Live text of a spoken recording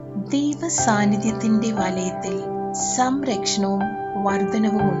ദൈവ സാന്നിധ്യത്തിന്റെ വലയത്തിൽ സംരക്ഷണവും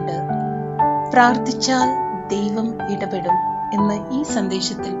വർധനവുമുണ്ട്. പ്രാർത്ഥിച്ചാൽ ദൈവം ഇടപെടും എന്ന് ഈ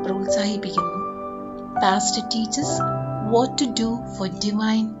സന്ദേശത്തിൽ പ്രോത്സാഹിപ്പിക്കുന്നു. Pastor teachers what to do for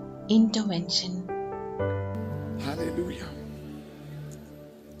divine intervention. Hallelujah.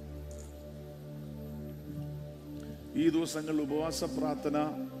 ഈ ദിവസങ്ങളിൽ ഉപവാസ പ്രാർത്ഥന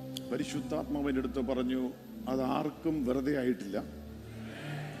പരിശുദ്ധാത്മാവിന്റെ അടുത്ത് പറഞ്ഞു, അത് ആർക്കും വെറുതെ ആയിട്ടില്ല.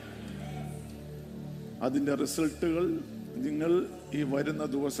 അതിന്റെ റിസൾട്ടുകൾ നിങ്ങൾ ഈ വരുന്ന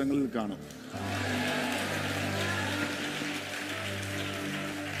ദിവസങ്ങളിൽ കാണും.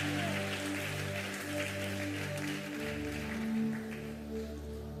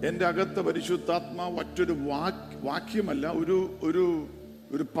 എന്റെ അകത്ത് പരിശുദ്ധാത്മാവ് മറ്റൊരു വാക്യമല്ല,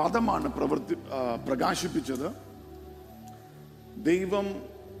 ഒരു പദമാണ് പ്രകാശിപ്പിച്ചത്. ദൈവം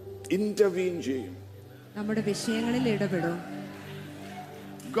ഇന്റർവീൻ ചെയ്യും, നമ്മുടെ വിഷയങ്ങളിൽ ഇടപെടും.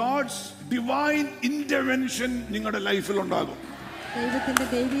 ഗോഡ്സ് ഡിവൈൻ ഇന്റർവെൻഷൻ നിങ്ങളുടെ ലൈഫിൽ ഉണ്ടാകും. ദൈവത്തിന്റെ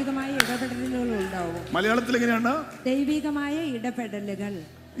ദൈവികമായ ഇടപെടലുകൾ ഉണ്ടാവും. മലയാളത്തിൽ എങ്ങനെയാണ്? ദൈവികമായ ഇടപെടലുകൾ.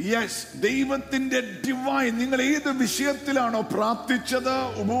 യെസ്, ദൈവത്തിന്റെ ഡിവൈൻ. നിങ്ങൾ ഏത് വിഷയത്തിലാണോ പ്രാർത്ഥിച്ചത്,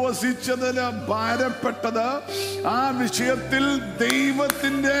 ഉപവസിച്ചതില് ഭാരപ്പെട്ടത്, ആ വിഷയത്തിൽ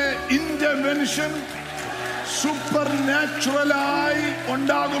ദൈവത്തിന്റെ ഇന്റർവെൻഷൻ സൂപ്പർ നാച്ചുറലായി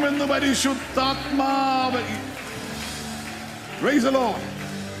ഉണ്ടാകുമെന്ന് പരിശുദ്ധാത്മാവ്. Praise the Lord.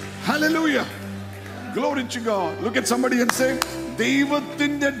 Hallelujah. Glory to God. Look at somebody and say,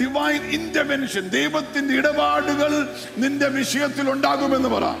 ദൈവത്തിന്റെ ഡിവൈൻ ഇന്റർവെൻഷൻ, ദൈവത്തിന്റെ ഇടപാടുകൾ നിന്റെ വിഷയത്തിൽ ഉണ്ടാകുമെന്ന്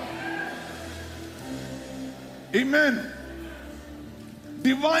പറ. Amen.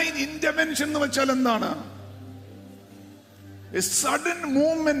 ഡിവൈൻ ഇന്റർവെൻഷൻ എന്ന് വെച്ചാൽ എന്താണ്? A sudden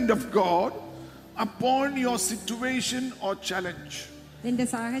movement of God upon your situation or challenge. നിന്റെ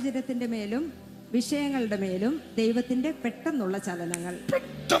സാഹചര്യത്തിന്റെ മേലും വിഷയങ്ങളുടെ മേലും ദൈവത്തിന്റെ പെട്ടെന്നുള്ള ചലനങ്ങൾ,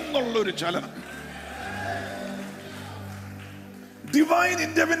 പെട്ടെന്നുള്ള ഒരു ചലനം. ഡിവൈൻ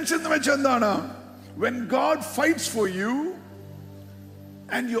ഇന്റർവെൻഷൻ എന്ന് വെച്ചാൽ എന്താണ്? When God fights for you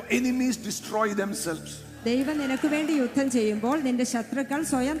and your enemies destroy themselves. ദൈവം നിനക്ക് വേണ്ടി യുദ്ധം ചെയ്യുമ്പോൾ നിന്റെ ശത്രുക്കൾ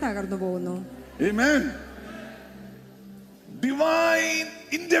സ്വയം തകർന്നു പോകുന്നു. Amen. ഡിവൈൻ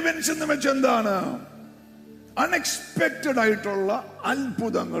ഇന്റർവെൻഷൻ എന്ന് വെച്ചാൽ എന്താണ്? അൺഎക്സ്പെക്റ്റഡ് ആയിട്ടുള്ള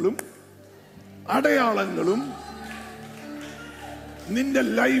അത്ഭുതങ്ങളും അടയാളങ്ങളും നിന്റെ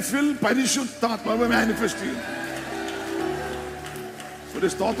ലൈഫിൽ പരിശുദ്ധാത്മാവ് മാനിഫെസ്റ്റ് ചെയ്യും. ഒരു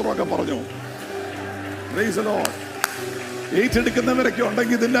സ്തോത്രമൊക്കെ പറഞ്ഞു. Praise the Lord. ഏറ്റെടുക്കുന്നവരൊക്കെ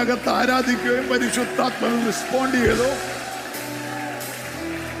ഉണ്ടെങ്കിൽ ഇതിന്റെ അകത്ത് ആരാധിക്കുകയും പരിശുദ്ധാത്മാവ് റെസ്പോണ്ട് ചെയ്തു.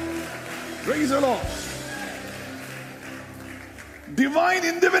 Praise the Lord. Divine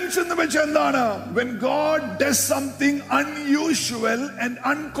intervention എന്ന് വെച്ചാൽ എന്താണ്? When God does something unusual and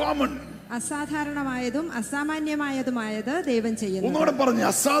uncommon. അസാധാരണമായതും അസാമാന്യമായതുമായത് ദൈവം ചെയ്യുന്നു. ഒന്നുകൂടെ പറഞ്ഞു.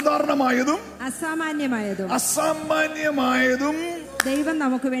 അസാധാരണമായതും അസാമാന്യമായതും ദൈവം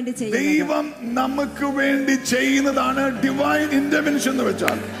നമുക്ക് വേണ്ടി ചെയ്യുന്നു. ദൈവം നമുക്ക് വേണ്ടി ചെയ്യുന്നതാണ് ഡിവൈൻ ഇന്റർവെൻഷൻ എന്ന്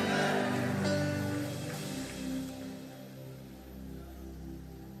വെച്ചാൽ.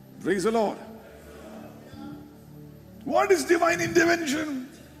 Praise the Lord. What is divine intervention?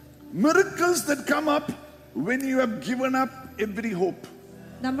 Miracles that come up when you have given up every hope.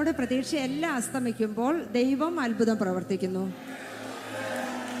 നമ്മുടെ പ്രതീക്ഷ എല്ലാം അസ്തമിക്കുമ്പോൾ ദൈവം അത്ഭുതം പ്രവർത്തിക്കുന്നു.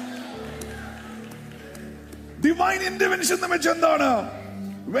 ഡിവൈൻ ഇന്റർവെൻഷൻ എന്ന് വെച്ചാൽ എന്താണ്?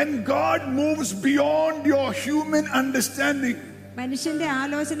 When God moves beyond your human understanding. മനുഷ്യന്റെ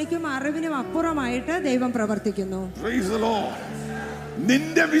ആലോചനയ്ക്കും അറിവിനും അപ്പുറമായിട്ട് ദൈവം പ്രവർത്തിക്കുന്നു. Praise the Lord.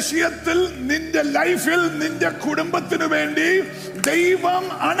 നിന്റെ വിഷയത്തിൽ, നിന്റെ ലൈഫിൽ, നിന്റെ കുടുംബത്തിനു വേണ്ടി ദൈവം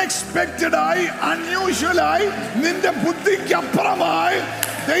അൺഎക്സ്പെക്റ്റഡ് ആയി, അൺയൂഷ്വൽ ആയി, നിന്റെ ബുദ്ധിക്ക് അപ്പുറമായി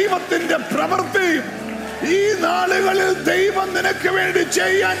ദൈവത്തിന്റെ പ്രവൃത്തി ഈ നാളുകളിൽ ദൈവം നിനക്ക് വേണ്ടി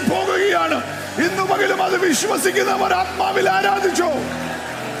ചെയ്യാൻ പോകുകയാണ്. ഇന്നു പകലും അത് വിശ്വസിക്കുന്നവർ ആത്മാവിൽ ആരാധിച്ചോ.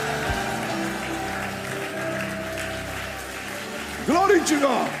 Glory to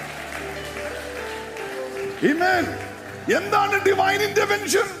God. Amen. എന്താണ് ഡിവൈൻ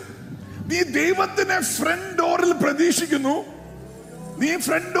ഇന്റർവെൻഷൻ? നീ ദൈവത്തിനെ ഫ്രണ്ട് ഡോറിൽ പ്രതീക്ഷിക്കുന്നു. നീ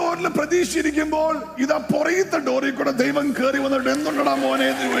ഫ്രണ്ട് ഡോറിൽ പ്രതീക്ഷിച്ചിരിക്കുമ്പോൾ ഇതാ പുറത്തെ ഡോറിൽ കൂടെ ദൈവം കയറി വന്നിട്ട് എന്തുണ്ടടാ മോനെ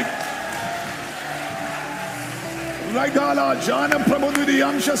എന്ന് ചോദിക്കും.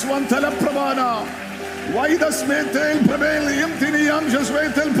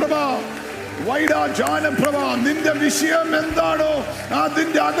 നിന്റെ വിഷയം എന്താണോ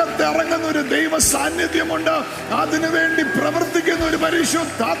അതിന്റെ അകത്ത് ഇറങ്ങുന്ന ഒരു ദൈവ സാന്നിധ്യമുണ്ട്. അതിനുവേണ്ടി പ്രവർത്തിക്കുന്ന ഒരു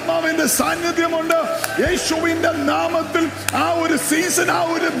പരിശുദ്ധാത്മാവിന്റെ സാന്നിധ്യമുണ്ട്. യേശുവിന്റെ നാമത്തിൽ ആ ഒരു സീസൺ, ആ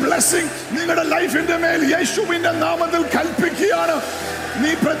ഒരു ബ്ലെസ്സിംഗ് നിങ്ങളുടെ ലൈഫിന്റെ മേൽ യേശുവിന്റെ നാമത്തിൽ കൽപ്പിക്കുകയാണ്.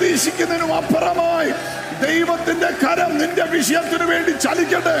 നീ പ്രതീക്ഷിക്കുന്നതിനും അപ്പുറമായി ദൈവത്തിന്റെ കരം നിന്റെ വിഷയത്തിനു വേണ്ടി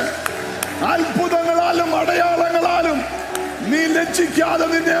ചലിക്കട്ടെ. അത്ഭുതങ്ങളാലും അടയാളങ്ങളാലും നീ ലജ്ജിക്കാതെ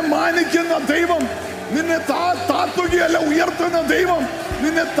നിന്നെ മാനിക്കുന്ന ദൈവം, നിന്നെ താത്തുകയല്ല ഉയർത്തുന്ന ദൈവം,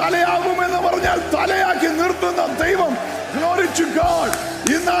 നിന്നെ തലയാകുമെന്ന് പറഞ്ഞാൽ തലയാക്കി നിർത്തുന്ന ദൈവം. Glory to God.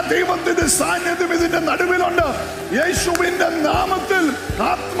 ഇന്ന് ആ ദൈവത്തിന്റെ സാന്നിധ്യം ഇതിന്റെ നടുവിലുണ്ട്. യേശുവിന്റെ നാമത്തിൽ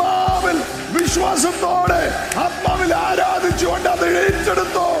ആത്മാവിൽ വിശ്വാസത്തോടെ ആത്മാവിൽ ആരാധിച്ചുകൊണ്ട് അത്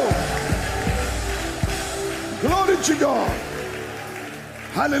ഏറ്റെടുത്തോ. Glory to God.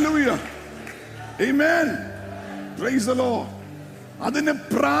 Hallelujah. Amen. Praise the Lord. അതിന്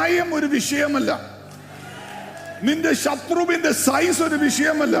പ്രായം ഒരു വിഷയമല്ല. നിന്റെ ശത്രുവിന്റെ സൈസ് ഒരു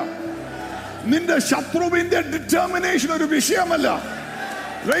വിഷയമല്ല. നിന്റെ ശത്രുവിന്റെ ഡിറ്റർമിനേഷൻ ഒരു വിഷയമല്ല.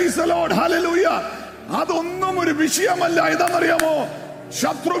 Praise the Lord. Hallelujah. അതൊന്നും ഒരു വിഷയമല്ല. ഇതാണെന്നറിയാമോ?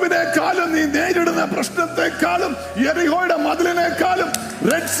 ശത്രുവിനേക്കാളും നീ നേരിടുന്ന പ്രശ്നത്തെക്കാളും യെരിഹോയുടെ മതിലിനേക്കാളും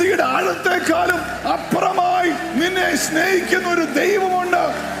റെഡ് സീയുടെ ആഴത്തെക്കാളും അപ്പുറമായി നിന്നെ സ്നേഹിക്കുന്ന ഒരു ദൈവമുണ്ട്.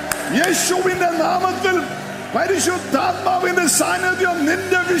 യേശുവിന്റെ നാമത്തിൽ പരിശുദ്ധാത്മാവിന്റെ സാന്നിധ്യം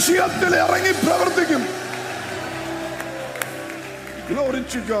നിന്റെ വിഷയത്തിൽ ഇറങ്ങി പ്രവർത്തിക്കും. Glory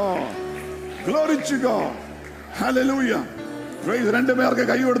to God. Glory to God. Hallelujah. Praise. രണ്ട് പേർക്ക്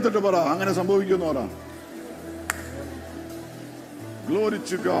കൈ കൊടുത്തിട്ട് പറ, അങ്ങനെ സംഭവിക്കുന്നു പറ. Glory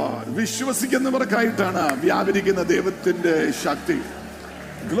to God. വിശ്വസിക്കുന്നവർക്കായിട്ടാണ് വ്യാപരിക്കുന്ന ദൈവത്തിന്റെ ശക്തി.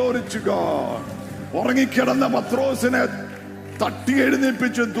 Glory to God. ഉറങ്ങിക്കിടന്ന പത്രോസിനെ തട്ടി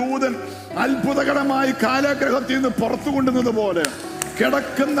എഴുന്നേൽപ്പിച്ച് ദൂതൻ അത്ഭുതകരമായി കാലാഗ്രഹത്തിൽ നിന്ന് പുറത്തു കൊണ്ടുവന്നത് പോലെ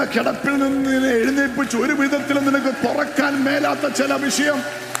കിടക്കുന്ന കിടപ്പിൽ നിന്ന് എഴുന്നേൽപ്പിച്ച് ഒരു വിധത്തിലും നിനക്ക് തുറക്കാൻ മേലാത്ത ചില വിഷയം,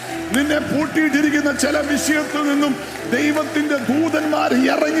 നിന്നെ പൂട്ടിയിട്ടിരിക്കുന്ന ചില വിഷയത്തിൽ നിന്നും ദൈവത്തിന്റെ ദൂതന്മാർ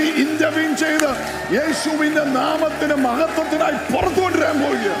ഇറങ്ങി ഇന്റർവീൻ ചെയ്ത് യേശുവിന്റെ നാമത്തിന് മഹത്വത്തിനായി പുറത്തു കൊണ്ടുവരാൻ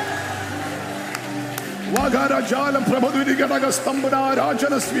പോവുക.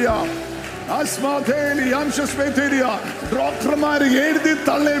 ഡോക്ടർമാർ എഴുതി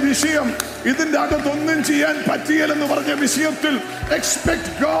തള്ളിയ വിഷയം, ഇതിന്റെ അകത്തൊന്നും ചെയ്യാൻ പറ്റിയില്ലെന്ന് പറഞ്ഞ വിഷയത്തിൽ expect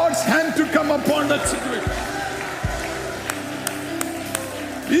God's hand to come upon that situation.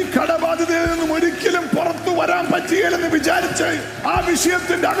 ഈ കടബാധിതയിൽ നിന്നും ഒരിക്കലും പുറത്തു വരാൻ പറ്റിയില്ലെന്ന് വിചാരിച്ച് ആ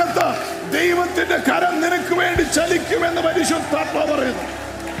വിഷയത്തിന്റെ അകത്ത് ദൈവത്തിന്റെ കരം നിനക്ക് വേണ്ടി ചലിക്കുമെന്ന് പരിശുദ്ധാത്മാവ് പറയുന്നു.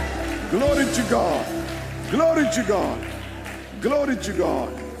 Glory to God. Glory to God. Glory to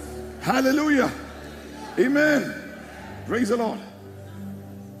God. Hallelujah. Amen. Praise the Lord.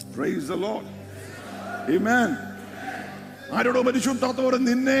 Praise the Lord. Amen. ആരോടോ പരിശുദ്ധാത്മാവ്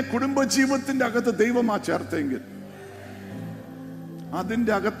നിന്നെ കുടുംബജീവിതത്തിന്റെ അകത്ത് ദൈവമാ ചേർത്തെങ്കിൽ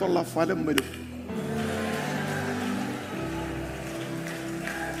അതിന്റെ അകത്തുള്ള ഫലം വരും.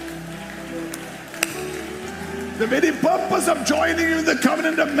 The very purpose of joining you in the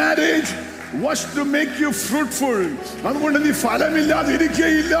covenant of marriage was to make you fruitful. അതുകൊണ്ട് നീ ഫലമില്ലാതെ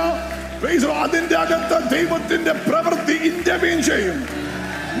ഇരിക്കുകയില്ല. അതിന്റെ അകത്ത് ദൈവത്തിന്റെ പ്രവൃത്തി ഇന്റർവീൻ ചെയ്യും.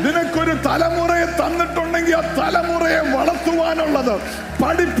 നിനക്കൊരു തലമുറയെ തന്നിട്ടുണ്ടെങ്കിൽ ആ തലമുറയെ വളർത്തുവാനുള്ളത്,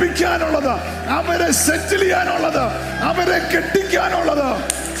 പഠിപ്പിക്കാനുള്ളത്, അവരെ സെറ്റിൽ ചെയ്യാനുള്ളത്, അവരെ കെട്ടിക്കാനുള്ളത്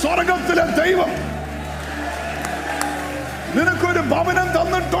സ്വർഗത്തിലെ ദൈവം. നിനക്കൊരു ഭവനം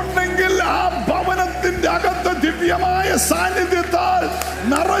തന്നിട്ടുണ്ടെങ്കിൽ ആ ഭവനത്തിന്റെ അകത്ത് ദിവ്യമായ സാന്നിധ്യത്താൽ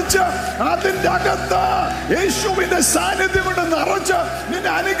നിറച്ച്, അതിന്റെ അകത്ത് യേശുവിന്റെ സാന്നിധ്യം കൊണ്ട് നിറച്ച്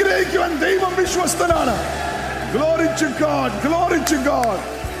നിന്നെ അനുഗ്രഹിക്കുവാൻ ദൈവം വിശ്വസ്തനാണ്. Glory to God. Glory to God.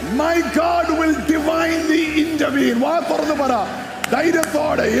 My God will divinely intervene. വാ തുറന്ന് പറ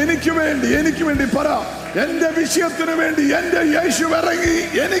ധൈര്യത്തോടെ, എനിക്ക് വേണ്ടി പറ, എന്റെ വിഷയത്തിന് വേണ്ടി എന്റെ യേശു ഇറങ്ങി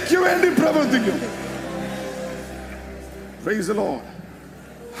എനിക്ക് വേണ്ടി പ്രവർത്തിക്കും. Praise the Lord.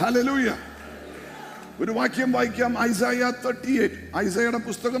 Hallelujah. ഒരു വാക്യം വായിക്കാം. ഐസയ 38. ഐസയുടെ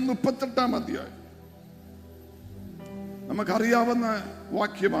പുസ്തകം 38-ാം അധ്യായം. നമുക്കറിയാവുന്ന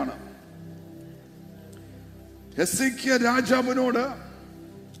വാക്യമാണ്. ഹെസേക്കിയ രാജാവിനോട്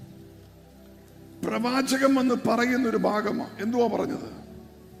പ്രവാചകൻ വന്ന് പറയുന്ന ഒരു ഭാഗമാണ്. എന്തുവാ പറഞ്ഞത്?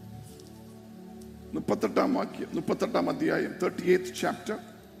 38-ാം വാക്യം, 38-ാം അധ്യായം, 38th chapter.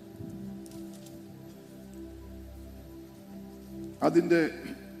 അതിന്റെ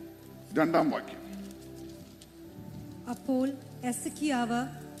 2-ാം വാക്യം. അപ്പോൾ ഹെസേക്കിയാവ്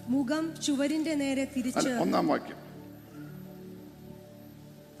മുഖം ചുവരിന്റെ നേരെ തിരിച്ച്, 1-ാം വാക്യം.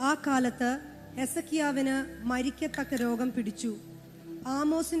 ആ കാലത്ത് ഹെസേക്കിയാവിന് മരിക്കത്തക്ക രോഗം പിടിച്ചു.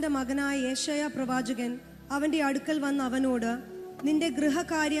 ആമോസിന്റെ മകനായ യേശയ്യാ പ്രവാചകൻ അവന്റെ അടുക്കൽ വന്ന് അവനോട്, നിന്റെ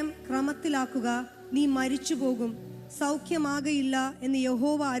ഗൃഹകാര്യം ക്രമത്തിലാക്കുക, നീ മരിച്ചു പോകും, സൗഖ്യമാകയില്ല എന്ന്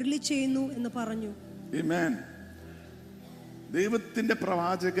യഹോവ അരുളി ചെയ്യുന്നു എന്ന് പറഞ്ഞു. ആമേൻ. ദൈവത്തിന്റെ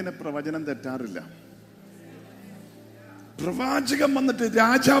പ്രവാചകന് പ്രവചനം തെറ്റാറില്ല. പ്രവാചകൻ വന്നിട്ട്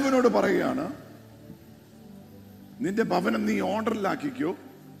രാജാവിനോട് പറയുകയാണ്, നിന്റെ ഭവനം നീ ഓർഡറിലാക്കിക്കോ,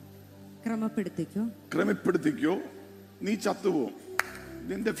 ക്രമപ്പെടുത്തിക്കോ, നീ ചത്തുപോകും,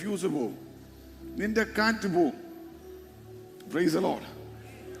 നിന്റെ ഫ്യൂസ് പോവും, നിന്റെ കാറ്റ് പോവും. Praise the Lord.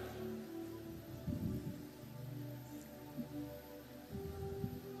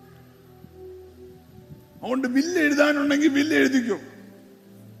 അതുകൊണ്ട് വില്ല് എഴുതാനുണ്ടെങ്കിൽ വില്ല് എഴുതിക്കോ.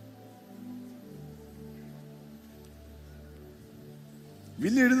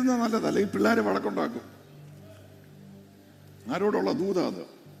 വില്ല് എഴുതുന്നത് നല്ലതല്ല, ഈ പിള്ളേരെ വഴക്കുണ്ടാക്കും. ആരോടുള്ള ദൂത അത്.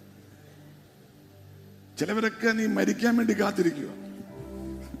 ചിലവരൊക്കെ നീ മരിക്കാൻ വേണ്ടി കാത്തിരിക്കുക.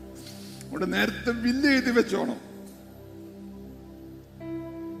 അവിടെ നേരത്തെ വില്ല് എഴുതി വെച്ചോണം.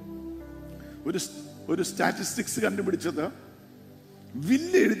 ഒരു സ്റ്റാറ്റിസ്റ്റിക്സ് കണ്ടുപിടിച്ചത്,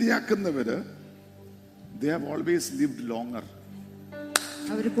 വില്ല് എഴുതിയാക്കുന്നവര് they have always lived longer.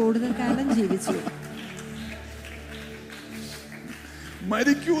 അവർ കൂടുതൽ കാലം ജീവിച്ചു.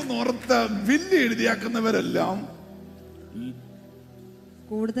 മരിക്കൂന്നോർത്ത് വില്ല് എഴുതിയാക്കുന്നവരെല്ലാം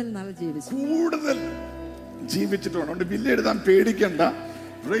കൂടുതൽ ജീവിച്ചിട്ടുണ്ട്. അതുകൊണ്ട് വില്ല് എഴുതാൻ പേടിക്കണ്ട.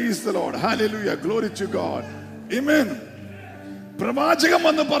 Praise the Lord. Hallelujah. Glory to God. Amen. പ്രവാചകൻ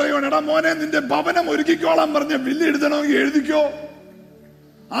വന്ന് പറയുവാണ്, എടാ മോനെ, നിന്റെ ഭവനം ഒരുക്കിക്കോളാൻ പറഞ്ഞ വില്ല് എഴുതണമെങ്കിൽ എഴുതിക്കോ.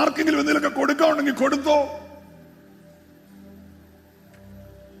 ആർക്കെങ്കിലും എന്തെങ്കിലുമൊക്കെ കൊടുക്കാനുണ്ടെങ്കിൽ കൊടുത്തോ.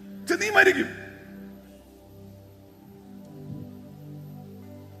 നീ മരിക്കും.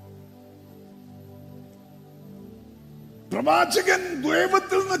 പ്രവാചകൻ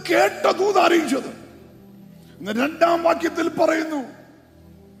ദൈവത്തിൽ നിന്ന് കേട്ട ദൂത് അറിയിച്ചത്. രണ്ടാം വാക്യത്തിൽ പറയുന്നു,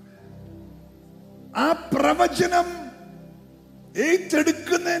 ആ പ്രവചനം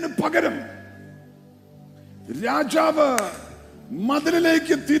ഏറ്റെടുക്കുന്നതിന് പകരം രാജാവ്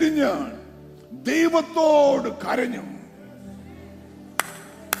മതിലിലേക്ക് തിരിഞ്ഞ് ദൈവത്തോട് കരഞ്ഞു.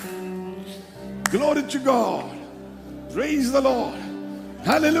 Glory to God. Praise the Lord.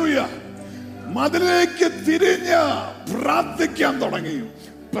 Hallelujah. മതിലിലേക്ക് തിരിഞ്ഞ് പ്രാർത്ഥിക്കാൻ തുടങ്ങി.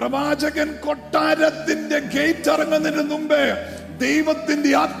 പ്രവാചകൻ കൊട്ടാരത്തിന്റെ ഗേറ്റ് ഇറങ്ങുന്നതിന് മുമ്പേ ദൈവത്തിന്റെ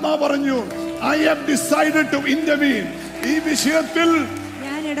ആത്മാ പറഞ്ഞു, I have decided to intervene. ഈ വിഷയത്തിൽ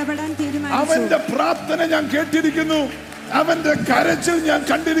ഞാൻ ഇടപെടാൻ തീരുമാനിച്ചു. അവന്റെ പ്രാർത്ഥന ഞാൻ കേട്ടിരിക്കുന്നു, അവന്റെ കരച്ചിൽ ഞാൻ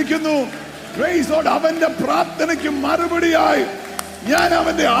കണ്ടിരിക്കുന്നു. Praise God. അവന്റെ പ്രാർത്ഥനയ്ക്ക് മറുപടിയായി ഞാൻ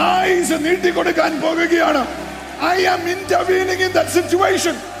അവന്റെ ആയുസ് നീട്ടിക്കൊടുക്കാൻ പോകുകയാണ്. I am intervening in that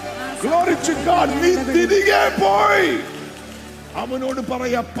situation. Glory to God. നീ തിരികെ പോയി അവനോട്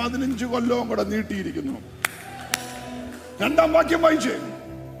പറയാ, 15 കൊല്ലവും കൂടെ നീട്ടിയിരിക്കുന്നു. രണ്ടാം വാക്യം വായിച്ചേ.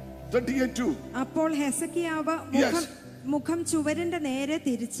 38. അപ്പോൾ ഹെസക്കിയാവ് മുഖം ചുവരിന്റെ നേരെ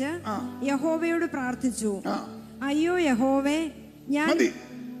തിരിച്ച് യഹോവയോട് പ്രാർത്ഥിച്ചു. അയ്യോ യഹോവേ, ഞാൻ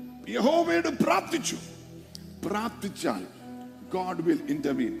യഹോവയോട് പ്രാർത്ഥിച്ചു. പ്രാർത്ഥിച്ചാൽ God will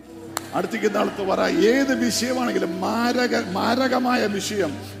intervene. അടുത്തേക്ക് നാളത്ത് പറ, ഏത് വിഷയമാണെങ്കിലും, മാരകമായ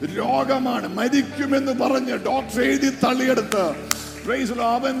വിഷയം, രോഗമാണ്, മരിക്കുമെന്ന് പറഞ്ഞ് ഡോക്ടർ എഴുതി തള്ളിയെടുത്ത്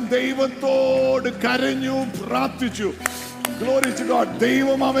അവൻ ദൈവത്തോട് കരഞ്ഞു, പ്രാർത്ഥിച്ചു. Glory to God.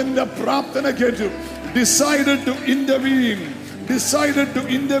 ദൈവം അവന്റെ പ്രാർത്ഥന കേട്ടു. Decided to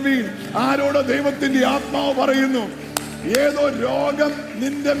intervene. ആരോട്? ദൈവത്തിന്റെ ആത്മാവ് പറയുന്നു, ഏതോ രോഗം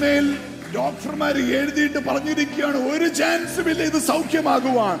നിന്റെ മേൽ ഡോക്ടർമാർ എഴുതിയിട്ട് പറഞ്ഞിരിക്കുകയാണ്, ഒരു ചാൻസും ഇല്ല ഇത്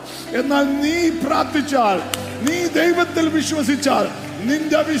സൗഖ്യമാകുവാൻ. എന്നാൽ നീ പ്രാർത്ഥിച്ചാൽ, നീ ദൈവത്തിൽ വിശ്വസിച്ചാൽ,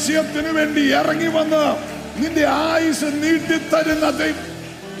 നിന്റെ വിഷയത്തിന് വേണ്ടി ഇറങ്ങി വന്ന് നിന്റെ ആയുസ് നീട്ടിത്തരുന്ന ദൈവം.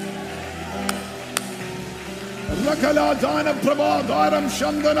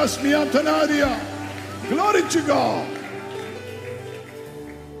 Glory to God.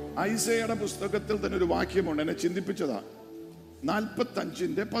 ഐസയുടെ പുസ്തകത്തിൽ തന്നെ ഒരു വാക്യമുണ്ട്, എന്നെ ചിന്തിപ്പിച്ചതാ.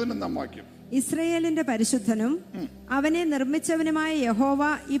 45:11 വാക്യം. ഇസ്രായേലിന്റെ പരിശുദ്ധനും അവനെ നിർമ്മിച്ചവനുമായ യഹോവ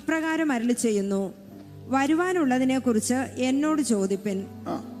ഇപ്രകാരം അരുളി ചെയ്യുന്നു, വരുവാനുള്ളതിനെ കുറിച്ച് എന്നോട് ചോദിപ്പിൻ,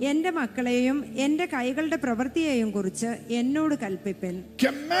 എന്റെ മക്കളെയും എന്റെ കൈകളുടെ പ്രവൃത്തിയെയും കുറിച്ച് എന്നോട് കൽപ്പിപ്പിൻ.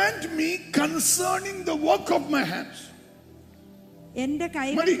 Command me concerning the work of my hands. എന്റെ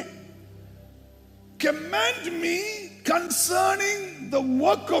കൈകളുടെ Command me concerning the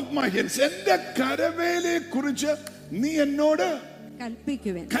work of my hands. എന്റെ കരവേലയെ കുറിച്ച് നീ എന്നോട്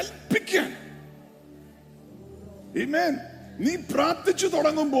കൽപ്പിക്കാൻ. Amen. നീ പ്രാർത്ഥിച്ചു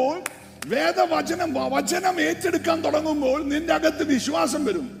തുടങ്ങുമ്പോൾ, വചനം ഏറ്റെടുക്കാൻ തുടങ്ങുമ്പോൾ നിന്റെ അകത്ത് വിശ്വാസം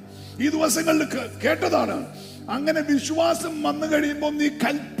വരും. ഈ ദിവസങ്ങളിൽ കേട്ടതാണ്. അങ്ങനെ വിശ്വാസം വന്നു കഴിയുമ്പോൾ നീ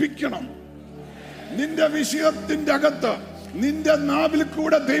കൽപ്പിക്കണം. നിന്റെ വിഷയത്തിന്റെ അകത്ത് നിന്റെ നാവിൽ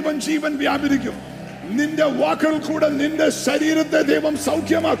കൂടെ ദൈവം ജീവൻ വ്യാപരിക്കും. നിന്റെ വാക്കുകൾ കൂടെ നിന്റെ ശരീരത്തെ ദൈവം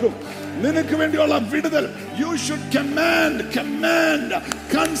സൗഖ്യമാക്കും. നിനക്ക് വേണ്ടിയുള്ള വിടുതൽ. You should command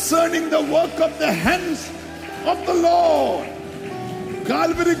concerning the work of the hands of the Lord.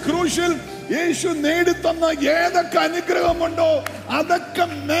 Calvary ക്രൂശിൽ യേശു നേടിത്തന്ന ഏതൊക്കെ അനുഗ്രഹമുണ്ടോ അതൊക്കെ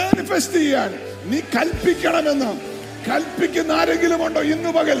മാനിഫെസ്റ്റ് ചെയ്യാൻ നീ കൽപ്പിക്കണമെന്ന്. കൽപ്പിക്കുന്ന ആരെങ്കിലും ഉണ്ടോ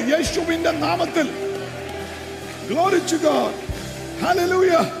ഇന്ന് പകൽ യേശുവിന്റെ നാമത്തിൽ? Glory to God.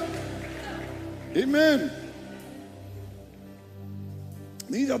 Hallelujah. Amen.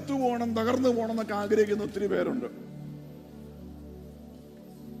 നീ ചത്തുപോകണം, തകർന്നു പോകണം എന്നൊക്കെ ആഗ്രഹിക്കുന്ന ഒത്തിരി പേരുണ്ട്.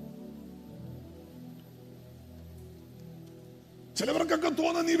 ചിലവർക്കൊക്കെ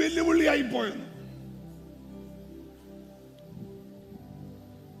തോന്നുന്നു നീ വെല്ലുവിളിയായി പോയെന്ന്.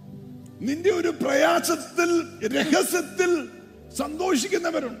 നിന്റെ ഒരു പ്രയാസത്തിൽ, രഹസ്യത്തിൽ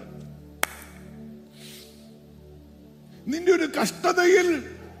സന്തോഷിക്കുന്നവരുണ്ട്. നിന്റെ ഒരു കഷ്ടതയിൽ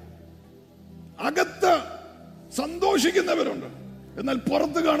അകത്ത് സന്തോഷിക്കുന്നവരുണ്ട്. എന്നാൽ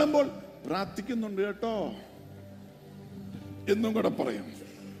പുറത്ത് കാണുമ്പോൾ പ്രാർത്ഥിക്കുന്നുണ്ട് കേട്ടോ എന്നും കൂടെ പറയും.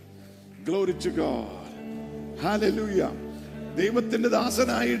 Glory to God. Hallelujah. ദൈവത്തിന്റെ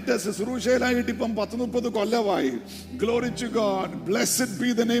ദാസനായിട്ട് ശുശ്രൂഷയിലായിട്ട് ഇപ്പം 10-30 കൊല്ലമായി. Glory to God. Blessed be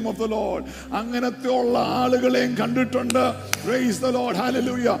the name of the Lord. അങ്ങനത്തെ ഉള്ള ആളുകളെയും കണ്ടിട്ടുണ്ട്. Praise the Lord.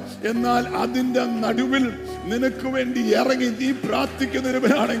 Hallelujah. എന്നാൽ അതിന്റെ നടുവിൽ നിനക്ക് വേണ്ടി ഇറങ്ങി നീ പ്രാർത്ഥിക്കുന്ന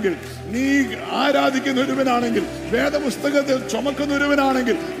ഒരുവനാണെങ്കിൽ, നീ ആരാധിക്കുന്ന ഒരുവനാണെങ്കിൽ, വേദപുസ്തകത്തിൽ ചുമക്കുന്ന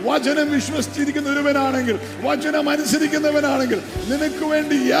ഒരുവനാണെങ്കിൽ, വചനം വിശ്വസിച്ചിരിക്കുന്ന ഒരുവനാണെങ്കിൽ, വചനം അനുസരിക്കുന്നവനാണെങ്കിൽ, നിനക്ക്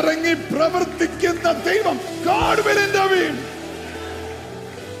വേണ്ടി ഇറങ്ങി പ്രവർത്തിക്കുന്ന ദൈവം God will intervene.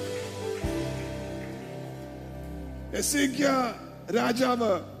 ഹെസേക്കിയാ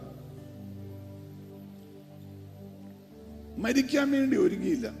രാജാവ് മരിക്കാൻ വേണ്ടി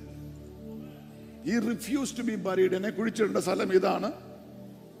ഒരുങ്ങിയില്ല. He refused to be buried. എന്നെ കുഴിച്ചിടേണ്ട സ്ഥലം ഇതാണ്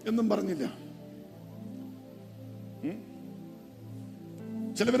എന്നും പറഞ്ഞില്ല.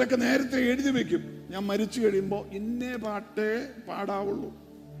 ചിലവരൊക്കെ നേരത്തെ എഴുതി വെക്കും, ഞാൻ മരിച്ചു കഴിയുമ്പോ ഇന്നേ പാട്ടേ പാടാവുള്ളൂ,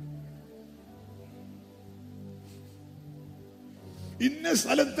 ഇന്ന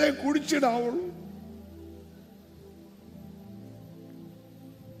സ്ഥലത്തെ കുഴിച്ചിടാവുള്ളൂ.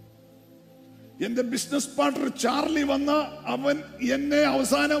 എന്റെ ബിസിനസ് പാർട്ണർ ചാർലി വന്ന അവൻ എന്നെ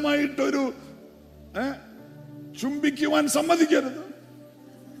അവസാനമായിട്ടൊരു ചുംബിക്കുവാൻ സമ്മതിക്കരുത്.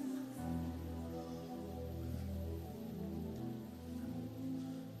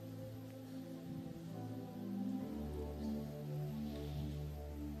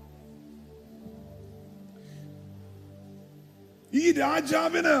 ഈ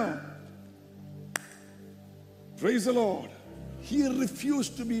രാജാവിന്, praise the Lord, he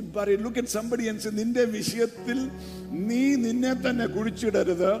refused to be buried. Look at somebody and say, നിന്റെ വിഷയത്തിൽ നീ നിന്നെ തന്നെ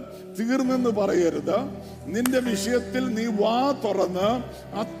കുഴിച്ചിടരുത്, തീർന്നെന്ന് പറയരുത്. നിന്റെ വിഷയത്തിൽ നീ വാ തുറന്ന്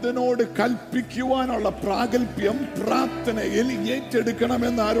അതിനോട് കൽപ്പിക്കുവാനുള്ള പ്രാഗൽഭ്യം പ്രാർത്ഥനയിൽ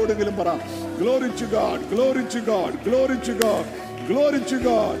ഏറ്റെടുക്കണമെന്ന് ആരോടെങ്കിലും പറ. Glory to God, glory to God, glory to God, glory to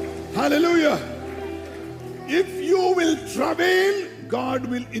God. Hallelujah. If you will travail, God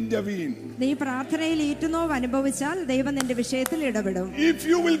will intervene. നീ പ്രാർത്ഥനയിൽ ഈറ്റുന്നോവ് അനുഭവിച്ചാൽ ദൈവം നിന്റെ വിഷയത്തിൽ ഇടപെടും. If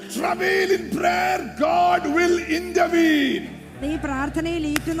you will travail in prayer, God will intervene. നീ പ്രാർത്ഥനയിൽ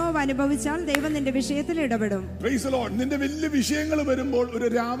ഈറ്റുന്നോവ് അനുഭവിച്ചാൽ ദൈവം നിന്റെ വിഷയത്തിൽ ഇടപെടും. Praise the Lord. നിന്റെ വലിയ വിഷയങ്ങൾ വരുമ്പോൾ ഒരു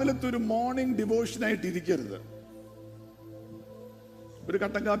രാവിലത്തെ ഒരു മോർണിംഗ് ഡിവോഷൻ ആയിട്ട് ഇരിക്കരുത്. ഒരു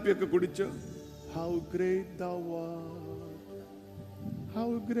കട്ടൻ കാപ്പിയൊക്കെ കുടിച്ച് how great thou art, how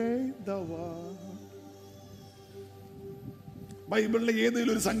great thou art. ബൈബിളിലെ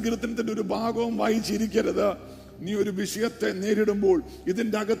ഏതെങ്കിലും ഒരു സങ്കീർത്തനത്തിന്റെ ഒരു ഭാഗവും വായിച്ചിരിക്കരുത്. നീ ഒരു വിഷയത്തെ നേരിടുമ്പോൾ,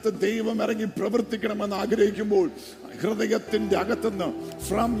 ഇതിന്റെ അകത്ത് ദൈവം ഇറങ്ങി പ്രവർത്തിക്കണമെന്ന് ആഗ്രഹിക്കുമ്പോൾ, ഹൃദയത്തിന്റെ അകത്തുനിന്ന്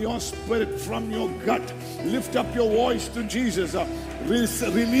from your spirit, from your gut, lift up your voice to Jesus.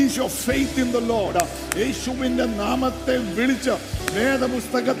 Release your faith in the Lord. യേശുവിന്റെ നാമത്തെ വിളിച്ച്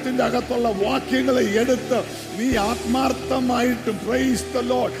വേദപുസ്തകത്തിന്റെ അകത്തുള്ള വാക്യങ്ങളെ എടുത്ത് നീ ആത്മാർത്ഥമായിട്ട് praise the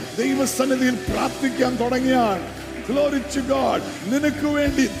Lord ദൈവസന്നിധിയിൽ പ്രാർത്ഥിക്കാൻ തുടങ്ങിയാൽ, Glory to God, നിനക്ക്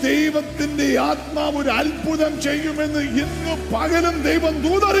വേണ്ടി ദൈവത്തിന്റെ ആത്മാവ് ഒരു അത്ഭുതം ചെയ്യുമെന്ന് ഇന്ന് പകലും ദൈവം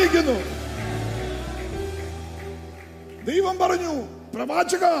ദൂതറിയിക്കുന്നു. ദൈവം പറഞ്ഞു,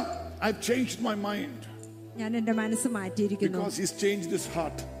 പ്രവാചക, I've changed my mind. ഞാൻ എന്റെ മനസ്സ് മാറ്റിയിരിക്കുന്നു. Because he's changed his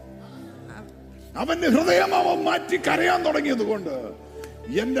heart. അവന്റെ ഹൃദയം അവൻ മാറ്റി കരയാൻ തുടങ്ങിയത് കൊണ്ട്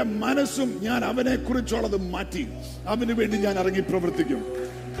എന്റെ മനസ്സും ഞാൻ അവനെ കുറിച്ചുള്ളത് മാറ്റി അവന് വേണ്ടി ഞാൻ ഇറങ്ങി പ്രവർത്തിക്കും.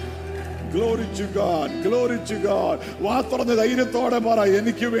 Glory to God, glory to God. വാ തുറന്ന് ധൈര്യത്തോടെ പറ,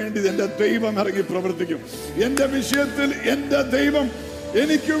 എനിക്ക് വേണ്ടി എന്റെ ദൈവം ഇറങ്ങി പ്രവർത്തിക്കും. എന്റെ വിഷയത്തിൽ എന്റെ ദൈവം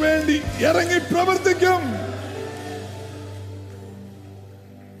എനിക്ക് വേണ്ടി ഇറങ്ങി പ്രവർത്തിക്കും.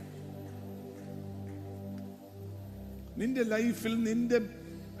 നിന്റെ ലൈഫിൽ നിന്റെ,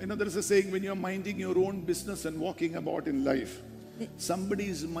 there's a saying, when you're minding your own business and walking about in life, somebody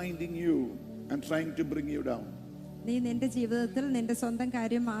is minding you and trying to bring you down. നീ നിന്റെ ജീവിതത്തിൽ നിന്റെ സ്വന്തം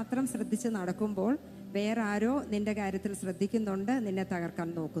കാര്യം മാത്രം ശ്രദ്ധിച്ച് നടക്കുമ്പോൾ വേറെ ആരോ നിന്റെ കാര്യത്തിൽ ശ്രദ്ധിക്കുന്നുണ്ട്, നിന്നെ തകർക്കാൻ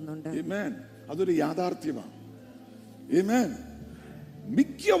നോക്കുന്നുണ്ട്. Amen. അതൊരു യാഥാർത്ഥ്യമാണ്. Amen.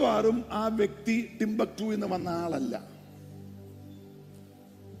 മിക്കവാറും ആ വ്യക്തി ടിംബക്ടു എന്ന് വന്ന ആളല്ല.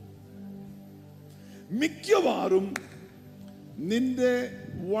 മിക്കവാറും നിന്റെ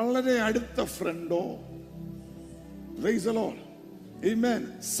വളരെ അടുത്ത ഫ്രണ്ടോ, പ്രൈസ് ദി ലോർഡ്, ആമേൻ,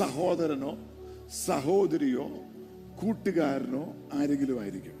 സഹോദരനോ സഹോദരിയോ കൂട്ടുകാരനോ ആരെങ്കിലും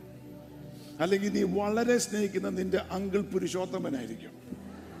ആയിരിക്കും. അല്ലെങ്കിൽ നീ വളരെ സ്നേഹിക്കുന്ന നിന്റെ അങ്കിൾ പുരുഷോത്തമനായിരിക്കും.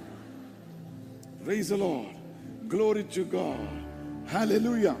 Praise the Lord, glory to God,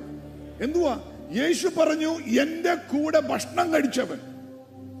 hallelujah. എന്തുവാ യേശു പറഞ്ഞു? എന്റെ കൂടെ ഭക്ഷണം കഴിച്ചവൻ,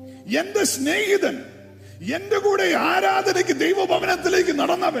 എന്റെ സ്നേഹിതൻ, എന്റെ കൂടെ ആരാധനയ്ക്ക് ദൈവഭവനത്തിലേക്ക്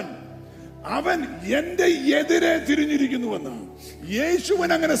നടന്നവൻ, അവൻ എന്റെ എതിരെ തിരിഞ്ഞിരിക്കുന്നുവെന്ന്.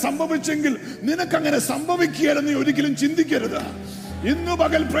 യേശുവിന് അങ്ങനെ സംഭവിച്ചെങ്കിൽ നിനക്കങ്ങനെ സംഭവിക്കുകയെന്ന് നീ ഒരിക്കലും ചിന്തിക്കരുത്. ഇന്ന്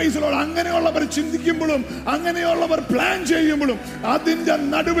പകൽ പ്രൈസ് ദി ലോർഡ്, അങ്ങനെയുള്ളവർ ചിന്തിക്കുമ്പോഴും അങ്ങനെയുള്ളവർ പ്ലാൻ ചെയ്യുമ്പോഴും അതിന്റെ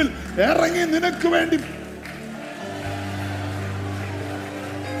നടുവിൽ ഇറങ്ങി നിനക്ക് വേണ്ടി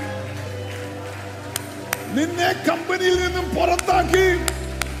നിന്നെ കമ്പനിയിൽ നിന്നും പുറത്താക്കി,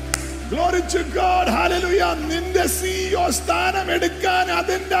 Glory to God, hallelujah, നിന്റെ CEO സ്ഥാനം എടുക്കാൻ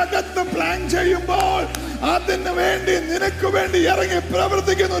അതിന്റെ അകത്ത് പ്ലാൻ ചെയ്യുമ്പോൾ അതിന് വേണ്ടി നിനക്ക് വേണ്ടി ഇറങ്ങി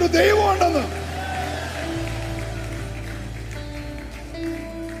പ്രവർത്തിക്കുന്ന ഒരു ദൈവം ഉണ്ടെന്ന്.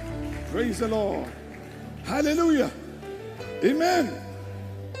 Praise the Lord, hallelujah, amen.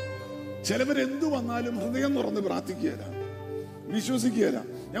 ചിലവരെന്തു വന്നാലും ഹൃദയം തുറന്ന് പ്രാർത്ഥിക്കുകയില്ല, വിശ്വസിക്കുകയില്ല.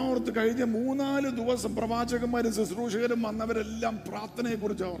 ഞാൻ ഓർത്ത് കഴിഞ്ഞ 3-4 ദിവസം പ്രവാചകന്മാരും ശുശ്രൂഷകരും വന്നവരെല്ലാം പ്രാർത്ഥനയെ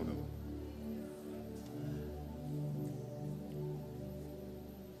കുറിച്ചാണ് പറഞ്ഞത്.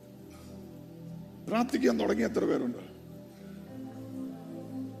 പ്രാർത്ഥിക്കാൻ തുടങ്ങിയ എത്ര പേരുണ്ട്?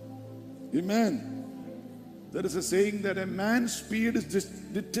 Amen. There is a saying that a man's speed is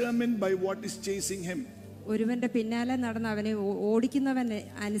determined by what is chasing him. ഒരുവന്റെ പിന്നാലെ നടന്ന് അവനെ ഓടിക്കുന്നവൻ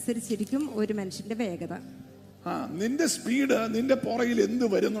അനുസരിച്ചിരിക്കും ഒരു മനുഷ്യന്റെ വേഗത. നിന്റെ സ്പീഡ് നിന്റെ പുറകിൽ എന്ത്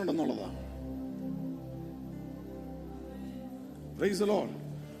വരുന്നുണ്ടെന്നുള്ളതാണ്. Price the Lord.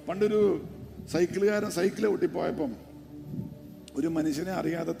 പണ്ടൊരു സൈക്കിളുകാരൻ സൈക്കിൾ ഓട്ടിപ്പോയപ്പം ഒരു മനുഷ്യനെ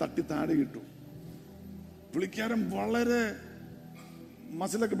അറിയാതെ തട്ടി താഴെ കിട്ടു. പുള്ളിക്കാരൻ വളരെ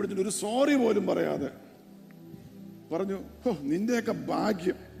മസിലൊക്കെ പിടിച്ചിട്ട് ഒരു സോറി പോലും പറയാതെ പറഞ്ഞു, നിന്റെയൊക്കെ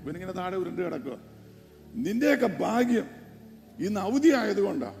ഭാഗ്യം. ഇവനിങ്ങനെ താഴെ ഉരുണ്ട് കിടക്കുക. നിന്റെയൊക്കെ ഭാഗ്യം, ഇന്ന് അവധി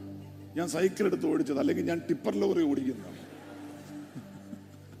ആയതുകൊണ്ടാ ഞാൻ സൈക്കിൾ എടുത്ത് ഓടിച്ചത്, അല്ലെങ്കിൽ ഞാൻ ടിപ്പർ ലോറി ഓടിക്കുന്നതാണ്.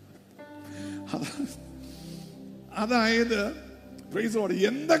 അതായത് പ്രൈസ് ദി ലോർഡ്,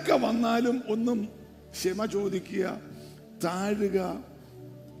 എന്തൊക്കെ വന്നാലും ഒന്നും ക്ഷമ ചോദിക്കുക, താഴുക,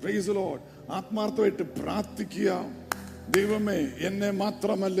 പ്രൈസ് ദി ലോർഡ്, ആത്മാർത്ഥമായിട്ട് പ്രാർത്ഥിക്കുക. ദൈവമേ, എന്നെ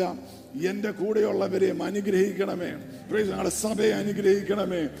മാത്രമല്ല എന്റെ കൂടെയുള്ളവരെയും അനുഗ്രഹിക്കണമേ. ഞങ്ങളുടെ സഭയെ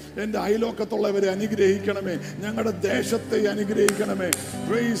അനുഗ്രഹിക്കണമേ, എന്റെ അയലോക്കത്തുള്ളവരെ അനുഗ്രഹിക്കണമേ, ഞങ്ങളുടെ ദേശത്തെ അനുഗ്രഹിക്കണമേ.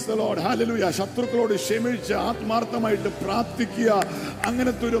 Praise the Lord, hallelujah. ശത്രുക്കളോട് ക്ഷമിച്ച് ആത്മാർത്ഥമായിട്ട് പ്രാർത്ഥിക്കുക.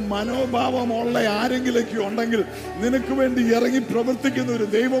 അങ്ങനത്തെ ഒരു മനോഭാവമുള്ള ആരെങ്കിലൊക്കെ ഉണ്ടെങ്കിൽ നിനക്ക് വേണ്ടി ഇറങ്ങി പ്രവർത്തിക്കുന്ന ഒരു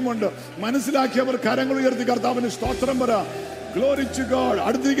ദൈവമുണ്ട്. മനസ്സിലാക്കിയവർ കരങ്ങൾ ഉയർത്തി കർത്താവിന് സ്തോത്രം പറ. Glory to God.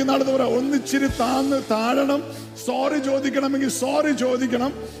 അടുത്തിരിക്കുന്ന ആളെന്ന് പറയാം, ഒന്നിച്ചിരി താഴണം. സോറി ചോദിക്കണമെങ്കിൽ സോറി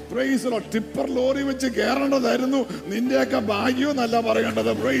ചോദിക്കണം. Praise the Lord. Tipper lorry വെച്ച് കയറേണ്ടതായിരുന്നു, നിന്റെയൊക്കെ ഭാഗ്യം എന്നല്ല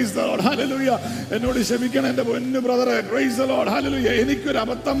പറയേണ്ടത്. Praise the Lord, hallelujah. എന്നോട് ക്ഷമിക്കണം എന്റെ പൊന്നു ബ്രദറെ. Praise the Lord, hallelujah. എനിക്കൊരു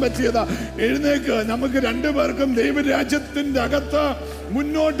അബദ്ധം പറ്റിയതാ. എഴുന്നേക്ക്, നമുക്ക് രണ്ടുപേർക്കും ദൈവരാജ്യത്തിന്റെ അകത്ത്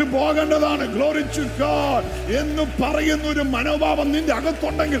മുന്നോട്ട് പോകേണ്ടതാണ്. ഗ്ലോറി ടു ഗോഡ് എന്ന് പറയുന്ന ഒരു മനോഭാവം നിന്റെ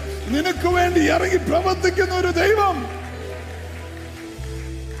അകത്തുണ്ടെങ്കിൽ നിനക്ക് വേണ്ടി ഇറങ്ങി പ്രവർത്തിക്കുന്ന ഒരു ദൈവം.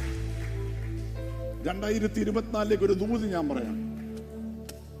 2024 ഒരു ദൂത് ഞാൻ പറയാം.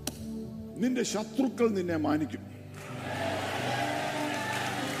 നിന്റെ ശത്രുക്കൾ നിന്നെ മാനിക്കും.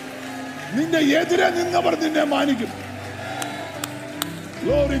 നിന്റെ എതിരെ നിന്നവർ നിന്നെ മാനിക്കും.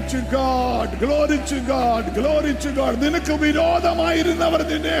 Glory to God, glory to God, glory to God. നിനക്ക് വിരോധമായിരുന്നവർ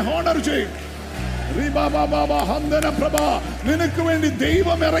നിന്നെ ഹോണർ ചെയ്യും. നിനക്ക് വേണ്ടി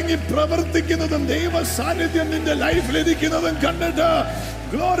ദൈവം ഇറങ്ങി പ്രവർത്തിക്കുന്നതും ദൈവ സാന്നിധ്യം നിന്റെ ലൈഫിൽ ഇരിക്കുന്നതും കണ്ടിട്ട്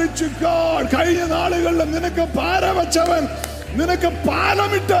Glory to God. കഴിഞ്ഞ നാളുകളിൽ നിനക്ക് പാര വെച്ചവൻ നിനക്ക്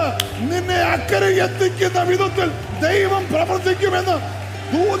പാലമിട്ട് നിന്നെ അക്കരെ എത്തിക്കുന്ന വിധത്തിൽ ദൈവം പ്രവർത്തിക്കുമെന്ന്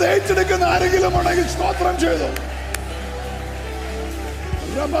ദൂത് ഏറ്റെടുക്കുന്ന ആരെങ്കിലും ഉണ്ടെങ്കിൽ സ്തോത്രം ചെയ്തു.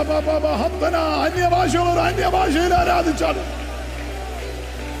 അന്യഭാഷകൾ അന്യഭാഷയിൽ ആരാധിച്ചാലും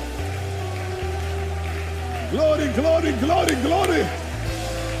Glory, glory, glory, glory.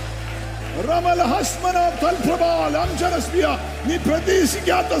 നീ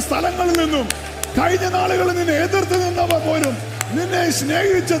പ്രതീക്ഷിക്കാത്ത സ്ഥലങ്ങളിൽ നിന്നും കഴിഞ്ഞ നാളുകളിൽ നിന്നെ എതിർത്ത് നിന്നവ പോലും നിന്നെ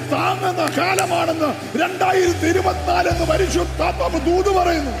സ്നേഹിച്ച് താങ്ങുന്ന കാലമാണെന്ന് 2024 എന്ന് പരിശുദ്ധാത്മാവ് ദൂത്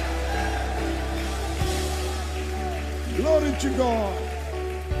പറയുന്നു. Glory to God.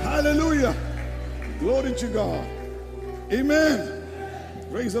 Hallelujah. Glory to God. Amen.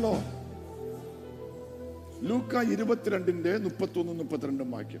 Praise the Lord. ലൂക്ക 22:31-32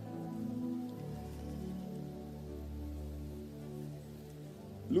 വാക്യം.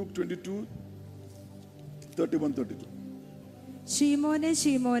 Luke 22:31-32. ശീമോനെ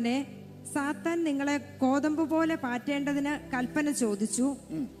ശീമോനെ, സാത്താൻ നിങ്ങളെ കോതമ്പ് പോലെ പാറ്റേണ്ടതിന് കൽപ്പന ചോദിച്ചു.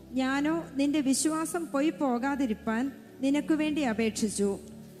 ഞാനോ നിന്റെ വിശ്വാസം പോയി പോകാതിരിപ്പാൻ നിനക്ക് വേണ്ടി അപേക്ഷിച്ചു.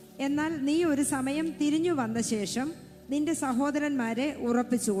 എന്നാൽ നീ ഒരു സമയം തിരിഞ്ഞു വന്ന ശേഷം നിന്റെ സഹോദരന്മാരെ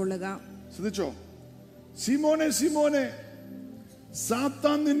ഉറപ്പിച്ചുകൊള്ളുക. ശ്രദ്ധിച്ചോ? ശീമോനെ ശീമോനെ,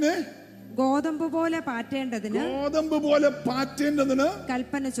 സാത്താൻ നിന്നെ ഗോതമ്പ് പോലെ പാറ്റേണ്ടതിന്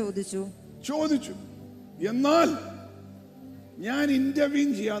കൽപ്പന ചോദിച്ചു. എന്നാൽ ഞാൻ ഇന്റർവീൻ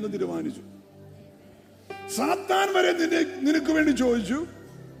ചെയ്യാന്ന് തീരുമാനിച്ചു. സാത്താൻ വരെ നിനക്ക് വേണ്ടി ചോദിച്ചു.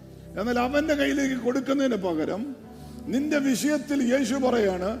 എന്നാൽ അവന്റെ കയ്യിലേക്ക് കൊടുക്കുന്നതിന് പകരം നിന്റെ വിഷയത്തിൽ യേശു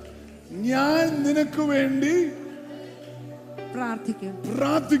പറയാണ്, ഞാൻ നിനക്ക് വേണ്ടി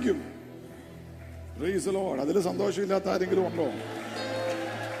പ്രാർത്ഥിക്കും. Praise the Lord. അതിൽ സന്തോഷമില്ലാത്ത ആരെങ്കിലും ഉണ്ടോ?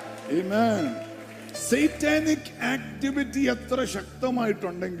 Amen. Satanic activity എത്ര